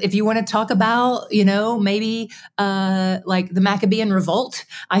if you want to talk about, maybe like the Maccabean revolt,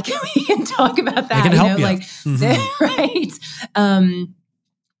 we can talk about that. I can help you. Right.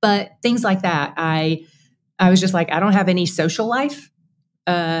 But things like that, I was just like, I don't have any social life.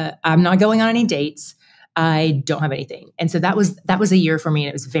 I'm not going on any dates. I don't have anything. And so that was a year for me. And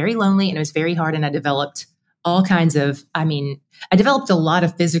it was very lonely and it was very hard. And I developed all kinds of, I developed a lot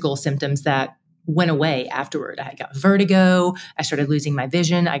of physical symptoms that went away afterward. I got vertigo. I started losing my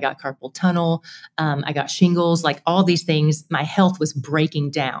vision. I got carpal tunnel. I got shingles, like all these things. My health was breaking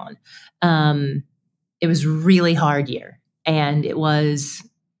down. It was a really hard year, and it was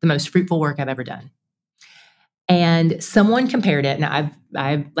the most fruitful work I've ever done. And someone compared it, and I've,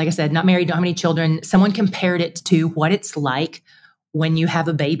 like I said, not married, don't have any children. Someone compared it to what it's like when you have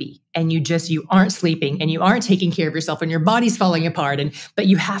a baby and you aren't sleeping and you aren't taking care of yourself and your body's falling apart. But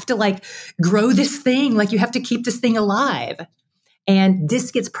you have to like grow this thing, like you have to keep this thing alive. And this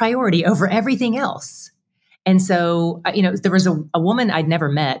gets priority over everything else. And so, there was a woman I'd never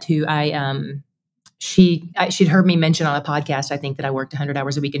met who she'd heard me mention on a podcast, I think, that I worked 100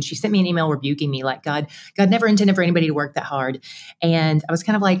 hours a week. And she sent me an email rebuking me like, God never intended for anybody to work that hard. And I was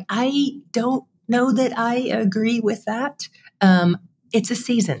kind of like, I don't know that I agree with that. It's a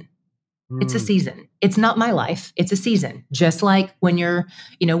season. It's a season. It's not my life. It's a season. Just like when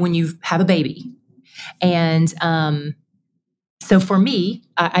when you have a baby. And so for me,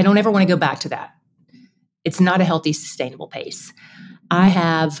 I don't ever want to go back to that. It's not a healthy, sustainable pace.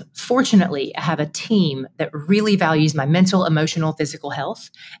 Fortunately, I have a team that really values my mental, emotional, physical health.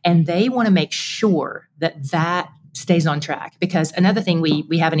 And they want to make sure that stays on track. Because another thing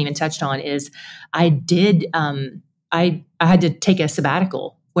we haven't even touched on is I had to take a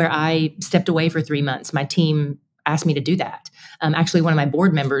sabbatical where I stepped away for 3 months. My team asked me to do that. Actually, one of my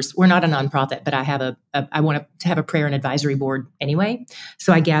board members, we're not a nonprofit, but I want to have a prayer and advisory board anyway.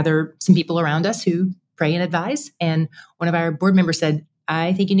 So I gather some people around us who pray and advise. And one of our board members said,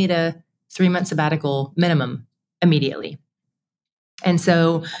 I think you need a 3-month sabbatical minimum immediately. And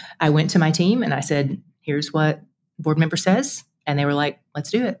so I went to my team and I said, here's what board member says. And they were like, let's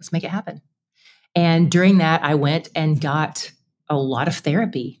do it. Let's make it happen. And during that, I went and got a lot of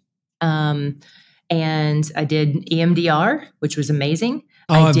therapy. And I did EMDR, which was amazing.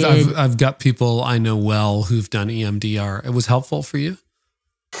 I've got people I know well who've done EMDR. It was helpful for you?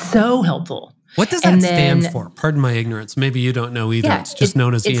 So helpful. What does that stand for? Pardon my ignorance. Maybe you don't know either. Yeah, it's just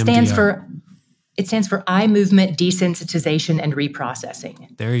known as EMDR. It stands for eye movement desensitization and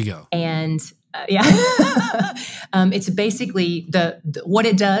reprocessing. There you go. And it's basically what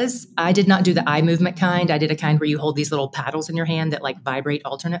it does. I did not do the eye movement kind. I did a kind where you hold these little paddles in your hand that like vibrate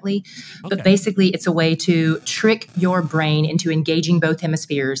alternately. Okay. But basically, it's a way to trick your brain into engaging both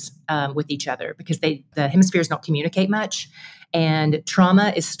hemispheres with each other, because the hemispheres don't communicate much. And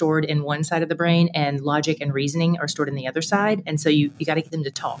trauma is stored in one side of the brain, and logic and reasoning are stored in the other side. And so you got to get them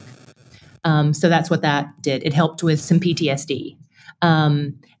to talk. So that's what that did. It helped with some PTSD.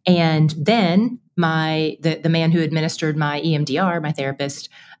 And then the man who administered my EMDR, my therapist,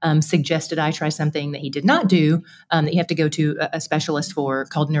 suggested I try something that he did not do, that you have to go to a specialist for,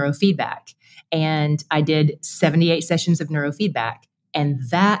 called neurofeedback. And I did 78 sessions of neurofeedback, and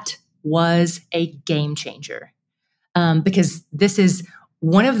that was a game changer. Because this is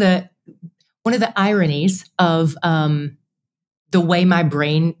one of the ironies of the way my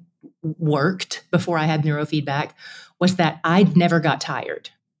brain worked before I had neurofeedback, was that I never got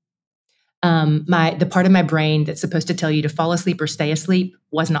tired. The part of my brain that's supposed to tell you to fall asleep or stay asleep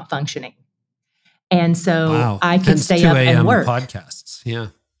was not functioning. And so I could stay up and work. Podcasts. Yeah.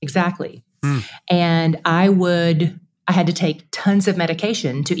 Exactly. And I had to take tons of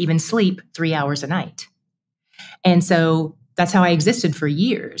medication to even sleep 3 hours a night. And so that's how I existed for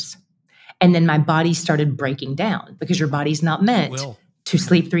years. And then my body started breaking down, because your body's not meant to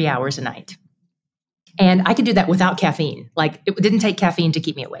sleep 3 hours a night. And I could do that without caffeine. Like, it didn't take caffeine to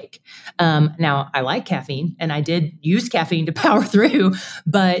keep me awake. Now, I like caffeine, and I did use caffeine to power through.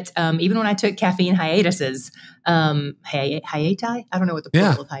 But even when I took caffeine hiatuses, hiati? I don't know what the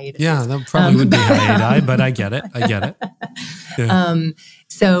plural of hiatus is. Yeah, that probably would be hiati, but I get it. Yeah.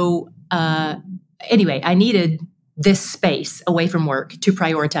 Anyway, I needed this space away from work to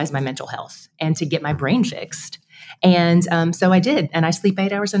prioritize my mental health and to get my brain fixed. And so I did. And I sleep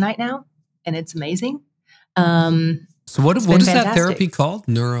 8 hours a night now, and it's amazing. So what is that therapy called?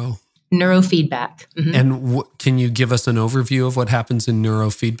 Neurofeedback. Mm-hmm. And can you give us an overview of what happens in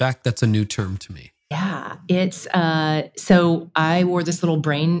neurofeedback? That's a new term to me. Yeah, it's so I wore this little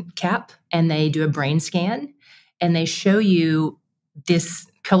brain cap, and they do a brain scan. and they show you this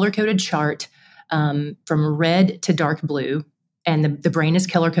color-coded chart from red to dark blue, and the brain is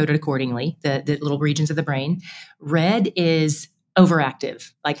color-coded accordingly, the little regions of the brain. Red is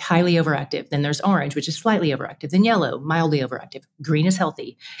overactive, like highly overactive. Then there's orange, which is slightly overactive. Then yellow, mildly overactive. Green is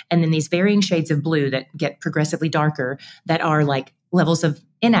healthy. And then these varying shades of blue that get progressively darker that are like levels of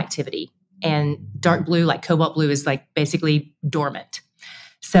inactivity. And dark blue, like cobalt blue, is like basically dormant.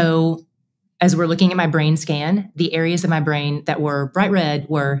 So as we're looking at my brain scan, the areas of my brain that were bright red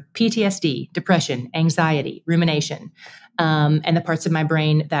were PTSD, depression, anxiety, rumination. And the parts of my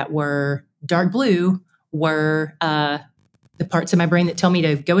brain that were dark blue were the parts of my brain that tell me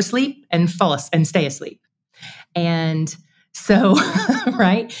to go asleep and and stay asleep. And so,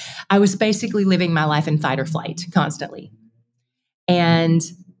 right, I was basically living my life in fight or flight constantly. And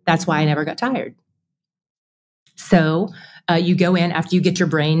that's why I never got tired. So you go in after you get your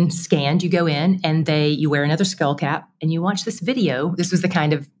brain scanned, you go in and you wear another skull cap and you watch this video. This was the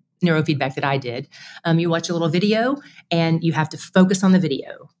kind of neurofeedback that I did. You watch a little video and you have to focus on the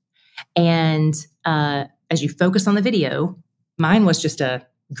video. And as you focus on the video, mine was just a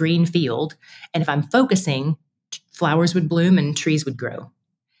green field. And if I'm focusing, flowers would bloom and trees would grow.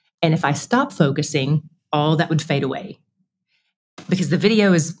 And if I stop focusing, all that would fade away. Because the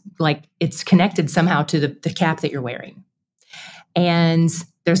video is like, it's connected somehow to the cap that you're wearing. And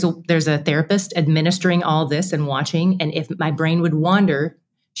there's a therapist administering all this and watching. And if my brain would wander,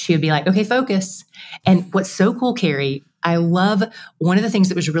 she would be like, okay, focus. And what's so cool, Carey, I love, one of the things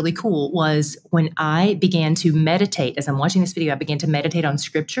that was really cool was when I began to meditate, as I'm watching this video, I began to meditate on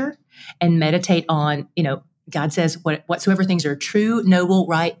scripture and meditate on, God says, whatsoever things are true, noble,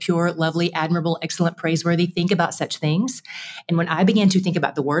 right, pure, lovely, admirable, excellent, praiseworthy, think about such things. And when I began to think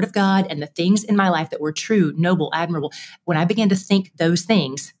about the word of God and the things in my life that were true, noble, admirable, when I began to think those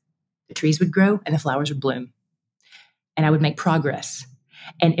things, the trees would grow and the flowers would bloom. And I would make progress.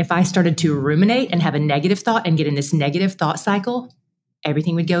 And if I started to ruminate and have a negative thought and get in this negative thought cycle,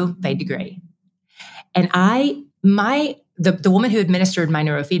 everything would go fade to gray. And the woman who administered my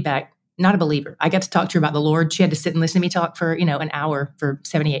neurofeedback, not a believer. I got to talk to her about the Lord. She had to sit and listen to me talk for, an hour for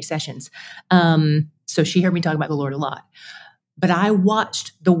 78 sessions. So she heard me talk about the Lord a lot. But I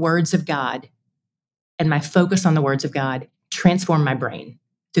watched the words of God and my focus on the words of God transform my brain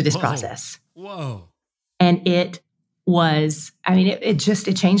through this process. Whoa. And it was,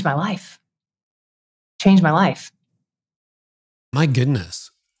 it changed my life. Changed my life. My goodness.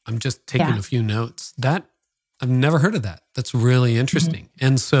 I'm just taking a few notes. I've never heard of that. That's really interesting. Mm-hmm.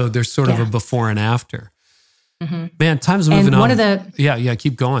 And so there's sort of a before and after. Mm-hmm. Man, time's moving on.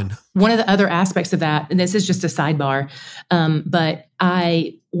 Keep going. One of the other aspects of that, and this is just a sidebar, but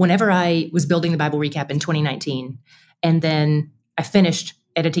whenever I was building the Bible recap in 2019, and then I finished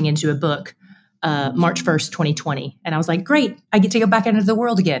editing into a book, March 1st, 2020. And I was like, great, I get to go back into the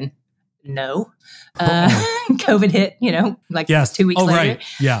world again. No. COVID hit, 2 weeks later. Right.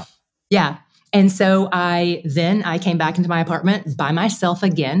 Yeah. Yeah. And so I came back into my apartment by myself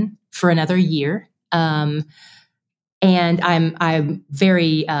again for another year. And I'm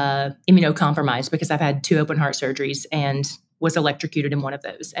very immunocompromised because I've had 2 open heart surgeries and was electrocuted in one of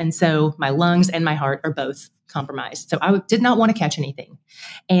those. And so my lungs and my heart are both compromised. So I did not want to catch anything.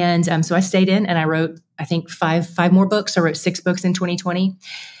 And so I stayed in and I wrote, I think, five more books. I wrote 6 books in 2020.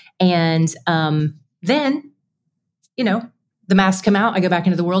 And then, the masks come out, I go back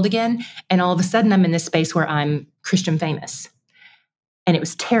into the world again, and all of a sudden I'm in this space where I'm Christian famous. And it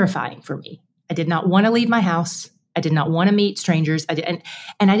was terrifying for me. I did not want to leave my house. I did not want to meet strangers. And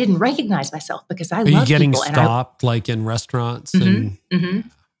I didn't recognize myself because I love people. Are you getting stopped like in restaurants?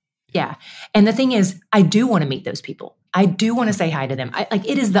 Yeah. And the thing is, I do want to meet those people. I do want to say hi to them.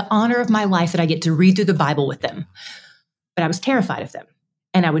 It is the honor of my life that I get to read through the Bible with them. But I was terrified of them.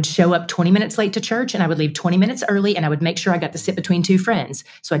 And I would show up 20 minutes late to church and I would leave 20 minutes early and I would make sure I got to sit between 2 friends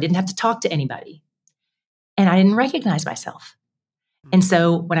so I didn't have to talk to anybody. And I didn't recognize myself. And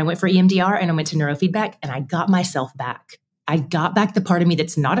so when I went for EMDR and I went to neurofeedback and I got myself back, I got back the part of me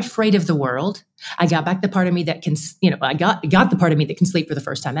that's not afraid of the world. I got back the part of me that can, I got the part of me that can sleep for the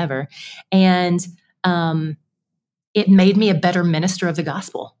first time ever. And it made me a better minister of the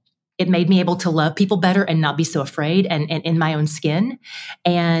gospel. It made me able to love people better and not be so afraid and in my own skin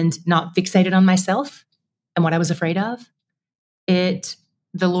and not fixated on myself and what I was afraid of. The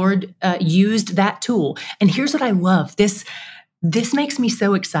Lord used that tool. And here's what I love. This makes me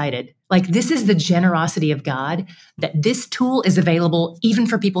so excited. This is the generosity of God, that this tool is available even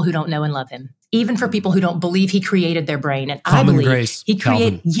for people who don't know and love him, even for people who don't believe he created their brain. And Common I believe grace, he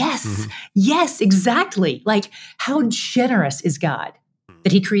created. Calvin. Yes, yes, exactly. How generous is God?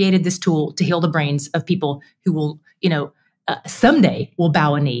 that he created this tool to heal the brains of people who will, someday will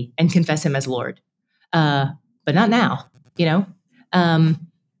bow a knee and confess him as Lord. But not now,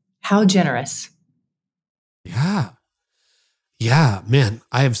 how generous. Yeah, man,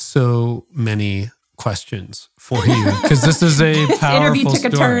 I have so many questions for you because this is a this powerful interview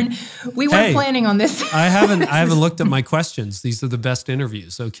took story. A turn. We weren't planning on this. I haven't looked at my questions. These are the best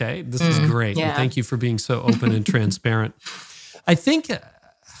interviews. Okay, this is great. Yeah. And thank you for being so open and transparent. I think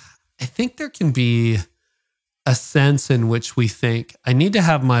there can be a sense in which we think I need to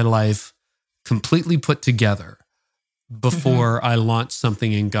have my life completely put together before I launch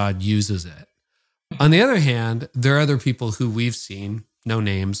something and God uses it. On the other hand, there are other people who we've seen, no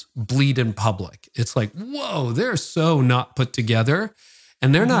names, bleed in public. It's like, whoa, they're so not put together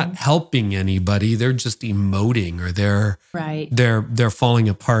and they're not helping anybody. They're just emoting or they're falling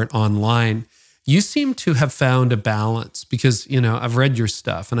apart online. You seem to have found a balance because, I've read your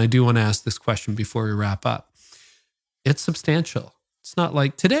stuff and I do want to ask this question before we wrap up. It's substantial. It's not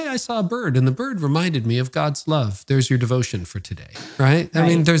like today I saw a bird and the bird reminded me of God's love. There's your devotion for today, right? I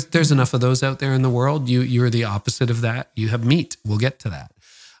mean, there's enough of those out there in the world. You're the opposite of that. You have meat. We'll get to that.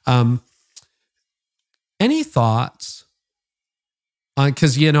 Any thoughts?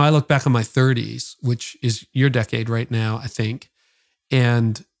 Because, I look back on my 30s, which is your decade right now, I think.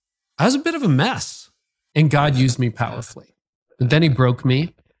 And I was a bit of a mess and God used me powerfully. And then he broke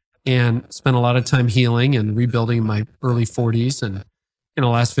me and spent a lot of time healing and rebuilding in my early 40s. And the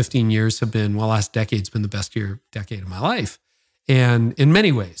last 15 years last decade's been the best decade of my life. And in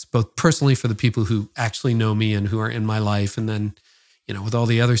many ways, both personally for the people who actually know me and who are in my life, and then, with all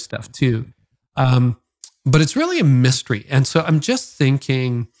the other stuff too. But it's really a mystery. And so I'm just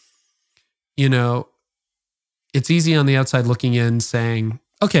thinking, it's easy on the outside looking in saying,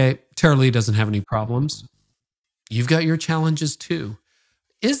 okay, Tara-Leigh doesn't have any problems. You've got your challenges too.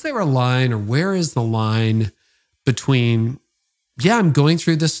 Is there a line, or where is the line between, I'm going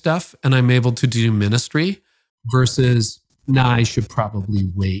through this stuff and I'm able to do ministry versus, I should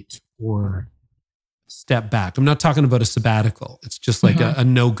probably wait or step back? I'm not talking about a sabbatical. It's just like a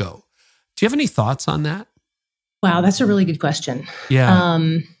no-go. Do you have any thoughts on that? Wow, that's a really good question. Yeah.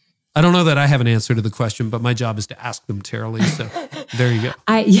 I don't know that I have an answer to the question, but my job is to ask them, Tara-Leigh. So there you go.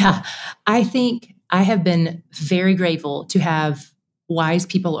 I think I have been very grateful to have wise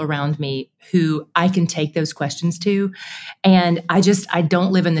people around me who I can take those questions to. And I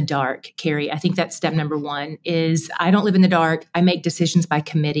don't live in the dark, Carey. I think that's step number one is I don't live in the dark. I make decisions by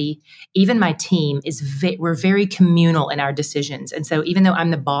committee. Even my team we're very communal in our decisions. And so even though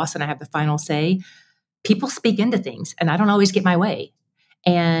I'm the boss and I have the final say, people speak into things and I don't always get my way.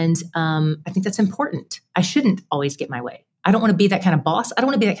 And I think that's important. I shouldn't always get my way. I don't want to be that kind of boss. I don't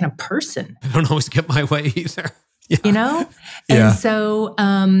want to be that kind of person. I don't always get my way either. Yeah. And so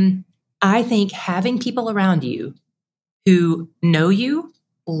I think having people around you who know you,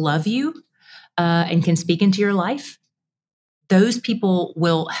 love you, and can speak into your life, those people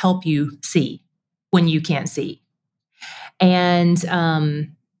will help you see when you can't see. And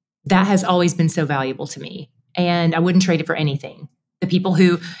that has always been so valuable to me. And I wouldn't trade it for anything. The people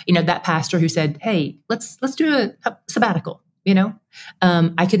who, that pastor who said, hey, let's do a sabbatical,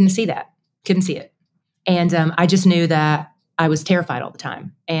 I couldn't see that, couldn't see it. And I just knew that I was terrified all the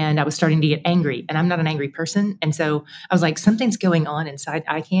time and I was starting to get angry, and I'm not an angry person. And so I was like, something's going on inside.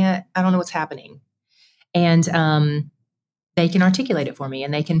 I don't know what's happening. And they can articulate it for me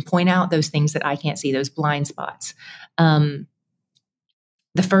and they can point out those things that I can't see, those blind spots. The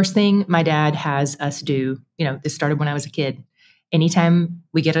first thing my dad has us do, this started when I was a kid. Anytime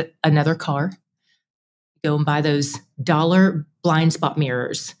we get another car, go and buy those $1 blind spot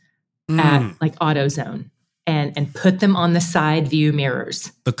mirrors at like AutoZone and put them on the side view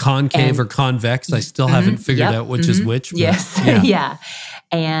mirrors. The concave or convex. I still haven't figured out which is which. Yes. Yeah.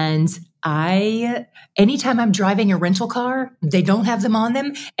 And anytime I'm driving a rental car, they don't have them on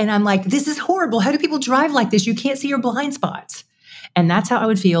them. And I'm like, this is horrible. How do people drive like this? You can't see your blind spots. And that's how I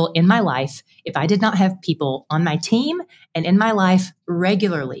would feel in my life if I did not have people on my team and in my life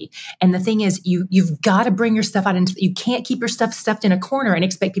regularly. And the thing is, you've got to bring your stuff out you can't keep your stuff stuffed in a corner and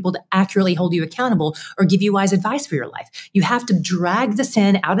expect people to accurately hold you accountable or give you wise advice for your life. You have to drag the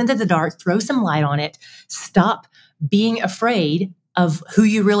sin out into the dark, throw some light on it, stop being afraid of who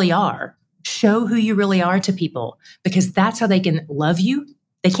you really are. Show who you really are to people, because that's how they can love you.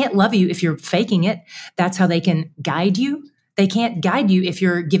 They can't love you if you're faking it. That's how they can guide you. They can't guide you if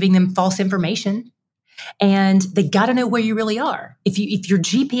you're giving them false information. And they got to know where you really are. If your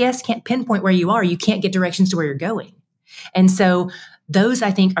GPS can't pinpoint where you are, you can't get directions to where you're going. And so those,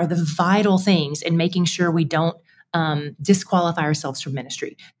 I think, are the vital things in making sure we don't disqualify ourselves from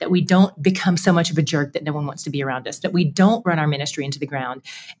ministry, that we don't become so much of a jerk that no one wants to be around us, that we don't run our ministry into the ground.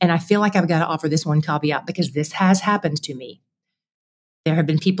 And I feel like I've got to offer this one caveat because this has happened to me. There have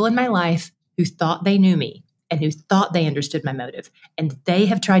been people in my life who thought they knew me and who thought they understood my motive. And they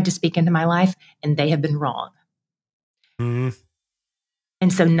have tried to speak into my life and they have been wrong. Mm.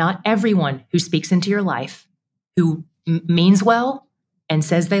 And so not everyone who speaks into your life, who means well and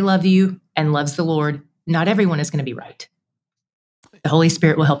says they love you and loves the Lord, not everyone is going to be right. The Holy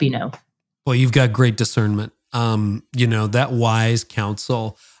Spirit will help you know. Well, you've got great discernment. That wise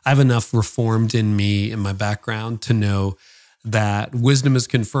counsel. I have enough reformed in me, in my background, to know that wisdom is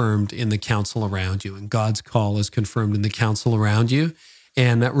confirmed in the counsel around you, and God's call is confirmed in the counsel around you.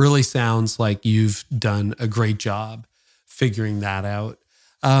 And that really sounds like you've done a great job figuring that out.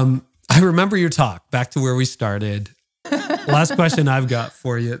 I remember your talk, back to where we started. Last question I've got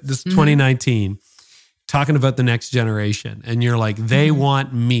for you. This is 2019, talking about the next generation. And you're like, they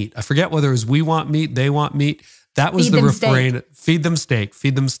want meat. I forget whether it was we want meat, they want meat. That was the refrain. Steak. Feed them steak,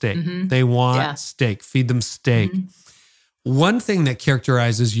 feed them steak. Mm-hmm. They want steak, feed them steak. Mm-hmm. One thing that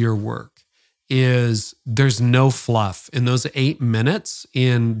characterizes your work is there's no fluff. In those 8 minutes,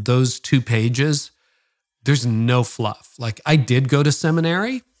 in those 2 pages, there's no fluff. Like, I did go to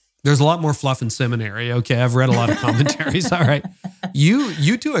seminary. There's a lot more fluff in seminary. Okay, I've read a lot of commentaries. All right.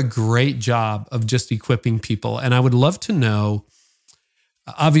 You do a great job of just equipping people. And I would love to know,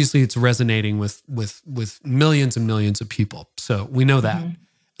 obviously it's resonating with millions and millions of people. So we know that. Mm-hmm. And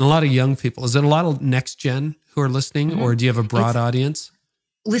a lot of young people. Is it a lot of next gen who are listening, or do you have a broad audience?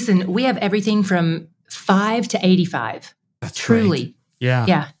 Listen, we have everything from 5 to 85. That's truly. Great. Yeah.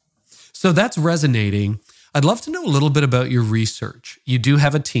 Yeah. So that's resonating. I'd love to know a little bit about your research. You do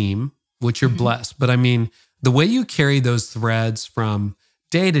have a team, which you're blessed, but I mean, the way you carry those threads from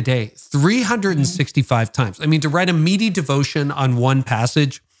day to day, 365 times. I mean, to write a meaty devotion on one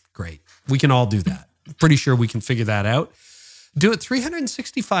passage, great. We can all do that. Pretty sure we can figure that out. Do it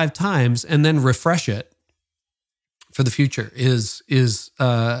 365 times and then refresh it for the future is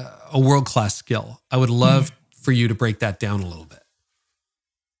a world-class skill. I would love for you to break that down a little bit.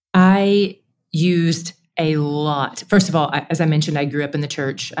 I used a lot. First of all, as I mentioned, I grew up in the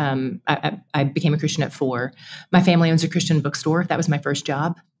church. I became a Christian at 4. My family owns a Christian bookstore. That was my first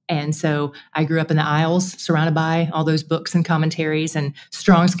job. And so I grew up in the aisles surrounded by all those books and commentaries and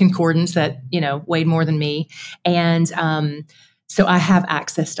Strong's Concordance that, weighed more than me. And so I have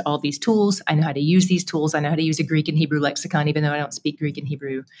access to all these tools. I know how to use these tools. I know how to use a Greek and Hebrew lexicon, even though I don't speak Greek and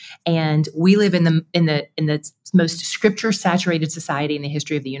Hebrew. And we live in the most scripture-saturated society in the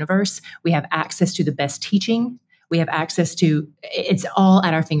history of the universe. We have access to the best teaching. We have access to, it's all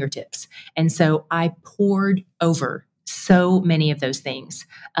at our fingertips. And so I poured over so many of those things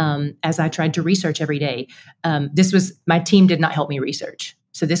as I tried to research every day. My team did not help me research.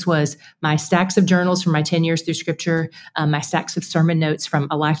 So this was my stacks of journals from my 10 years through scripture, my stacks of sermon notes from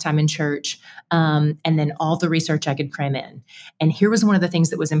a lifetime in church, and then all the research I could cram in. And here was one of the things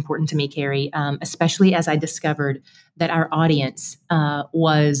that was important to me, Carey, especially as I discovered that our audience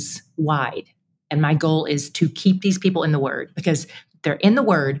was wide. And my goal is to keep these people in the Word, because they're in the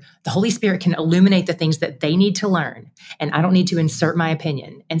Word. The Holy Spirit can illuminate the things that they need to learn, and I don't need to insert my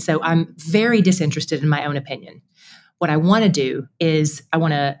opinion. And so I'm very disinterested in my own opinion. What I want to do is I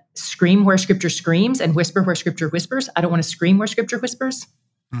want to scream where Scripture screams and whisper where Scripture whispers. I don't want to scream where Scripture whispers.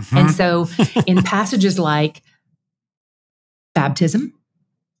 Mm-hmm. And so in passages like baptism,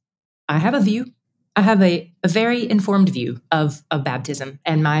 I have a view. I have a very informed view of baptism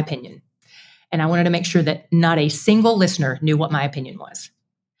and my opinion. And I wanted to make sure that not a single listener knew what my opinion was.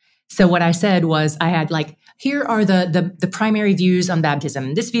 So what I said was I had here are the primary views on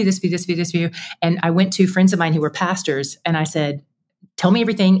baptism. This view, this view, this view, this view. And I went to friends of mine who were pastors and I said, tell me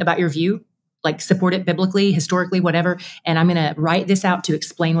everything about your view, support it biblically, historically, whatever. And I'm going to write this out to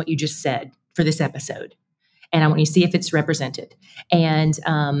explain what you just said for this episode. And I want you to see if it's represented. And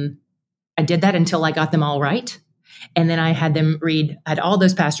I did that until I got them all right. And then I had all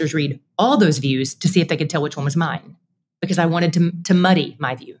those pastors read all those views to see if they could tell which one was mine, because I wanted to muddy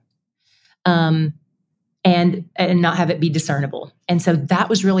my view. And not have it be discernible. And so that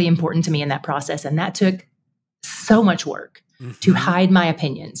was really important to me in that process. And that took so much work to hide my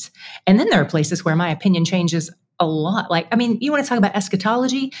opinions. And then there are places where my opinion changes a lot. You want to talk about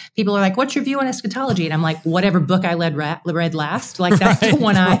eschatology? People are like, what's your view on eschatology? And I'm like, whatever book I read last. That's the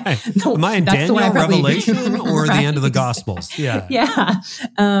one Am I in Daniel, Revelation, or the end of the Gospels? Yeah. Yeah.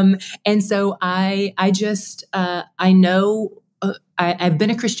 And so I know I've been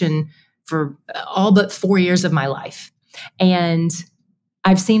a Christian for all but 4 years of my life. And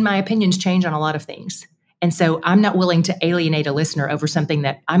I've seen my opinions change on a lot of things. And so I'm not willing to alienate a listener over something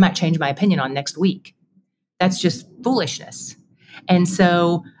that I might change my opinion on next week. That's just foolishness. And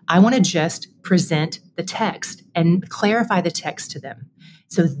so I want to just present the text and clarify the text to them.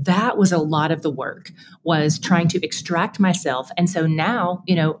 So that was a lot of the work, was trying to extract myself. And so now,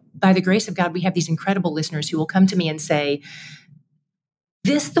 by the grace of God, we have these incredible listeners who will come to me and say,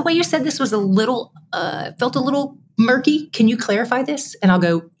 the way you said this was felt a little murky. Can you clarify this? And I'll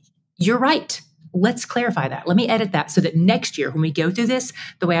go, you're right. Let's clarify that. Let me edit that so that next year when we go through this,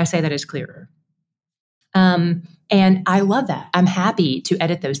 the way I say that is clearer. And I love that. I'm happy to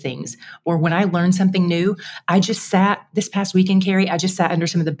edit those things. Or when I learn something new, I just sat this past weekend, Carey, I just sat under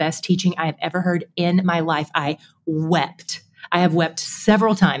some of the best teaching I have ever heard in my life. I wept. I have wept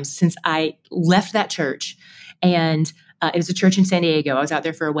several times since I left that church. And it was a church in San Diego. I was out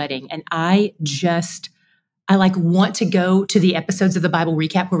there for a wedding. And I want to go to the episodes of the Bible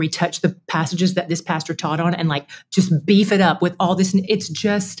recap where we touch the passages that this pastor taught on and just beef it up with all this. It's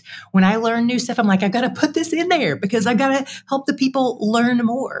just, when I learn new stuff, I'm like, I got to put this in there because I got to help the people learn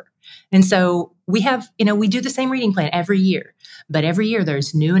more. And so we have, we do the same reading plan every year, but every year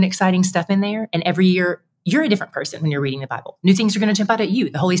there's new and exciting stuff in there. And every year you're a different person when you're reading the Bible. New things are going to jump out at you.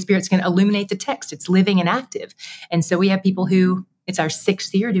 The Holy Spirit's going to illuminate the text. It's living and active. And so we have people who, it's our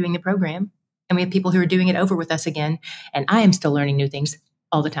 6th year doing the program. And we have people who are doing it over with us again. And I am still learning new things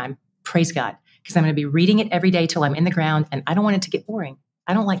all the time. Praise God. Because I'm going to be reading it every day till I'm in the ground. And I don't want it to get boring.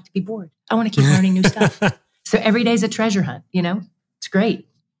 I don't like to be bored. I want to keep learning new stuff. So every day is a treasure hunt, It's great.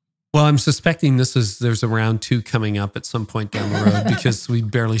 Well, I'm suspecting there's a round 2 coming up at some point down the road because we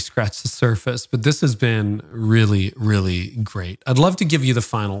barely scratched the surface. But this has been really, really great. I'd love to give you the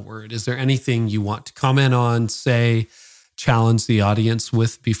final word. Is there anything you want to comment on, say, challenge the audience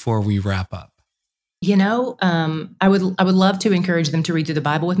with before we wrap up? I would love to encourage them to read through the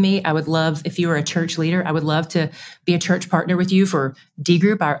Bible with me. I would love, if you are a church leader, I would love to be a church partner with you for D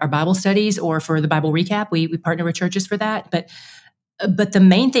group, our Bible studies, or for the Bible recap. We partner with churches for that. But the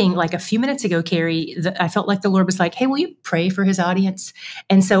main thing, like a few minutes ago, Carey, I felt like the Lord was like, hey, will you pray for his audience?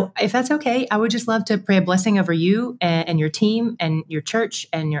 And so if that's okay, I would just love to pray a blessing over you and your team and your church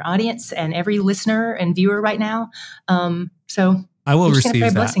and your audience and every listener and viewer right now. So I will receive pray a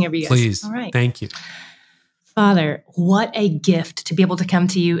that. blessing over you guys. Please. All right. Thank you. Father, what a gift to be able to come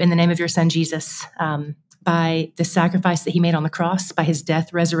to you in the name of your son, Jesus, by the sacrifice that he made on the cross, by his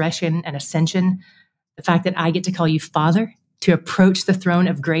death, resurrection, and ascension. The fact that I get to call you Father, to approach the throne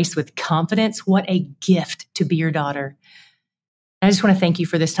of grace with confidence. What a gift to be your daughter. I just want to thank you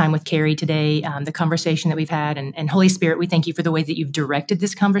for this time with Carey today, the conversation that we've had. And Holy Spirit, we thank you for the way that you've directed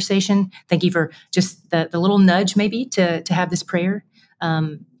this conversation. Thank you for just the little nudge maybe to have this prayer.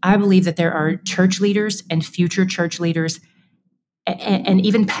 I believe that there are church leaders and future church leaders and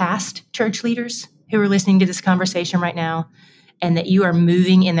even past church leaders who are listening to this conversation right now, and that you are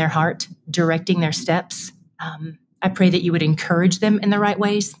moving in their heart, directing their steps. I pray that you would encourage them in the right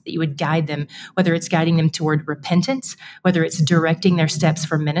ways, that you would guide them, whether it's guiding them toward repentance, whether it's directing their steps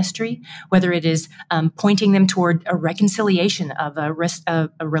for ministry, whether it is pointing them toward a reconciliation of a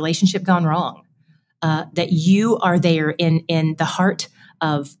relationship gone wrong, that you are there in the heart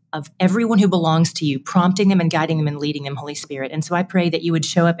of everyone who belongs to you, prompting them and guiding them and leading them, Holy Spirit. And so I pray that you would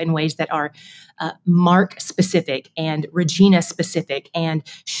show up in ways that are Mark specific and Regina specific and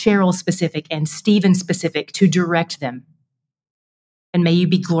Cheryl specific and Stephen specific to direct them. And may you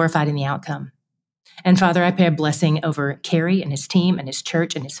be glorified in the outcome. And Father, I pray a blessing over Carey and his team and his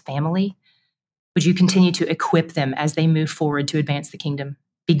church and his family. Would you continue to equip them as they move forward to advance the kingdom?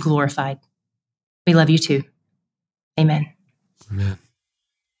 Be glorified. We love you too. Amen. Amen.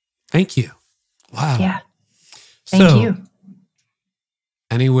 Thank you. Wow. Yeah. Thank you.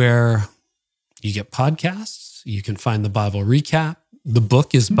 Anywhere you get podcasts, you can find the Bible recap. The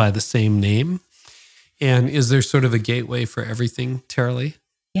book is by the same name. And is there sort of a gateway for everything, Tara-Leigh?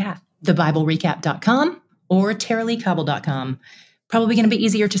 Yeah. TheBibleRecap.com or Tara-LeighCobble.com. Probably going to be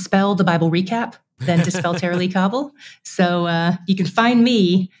easier to spell the Bible recap than to spell Tara-Leigh Cobble. So you can find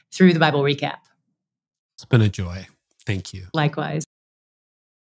me through the Bible recap. It's been a joy. Thank you. Likewise.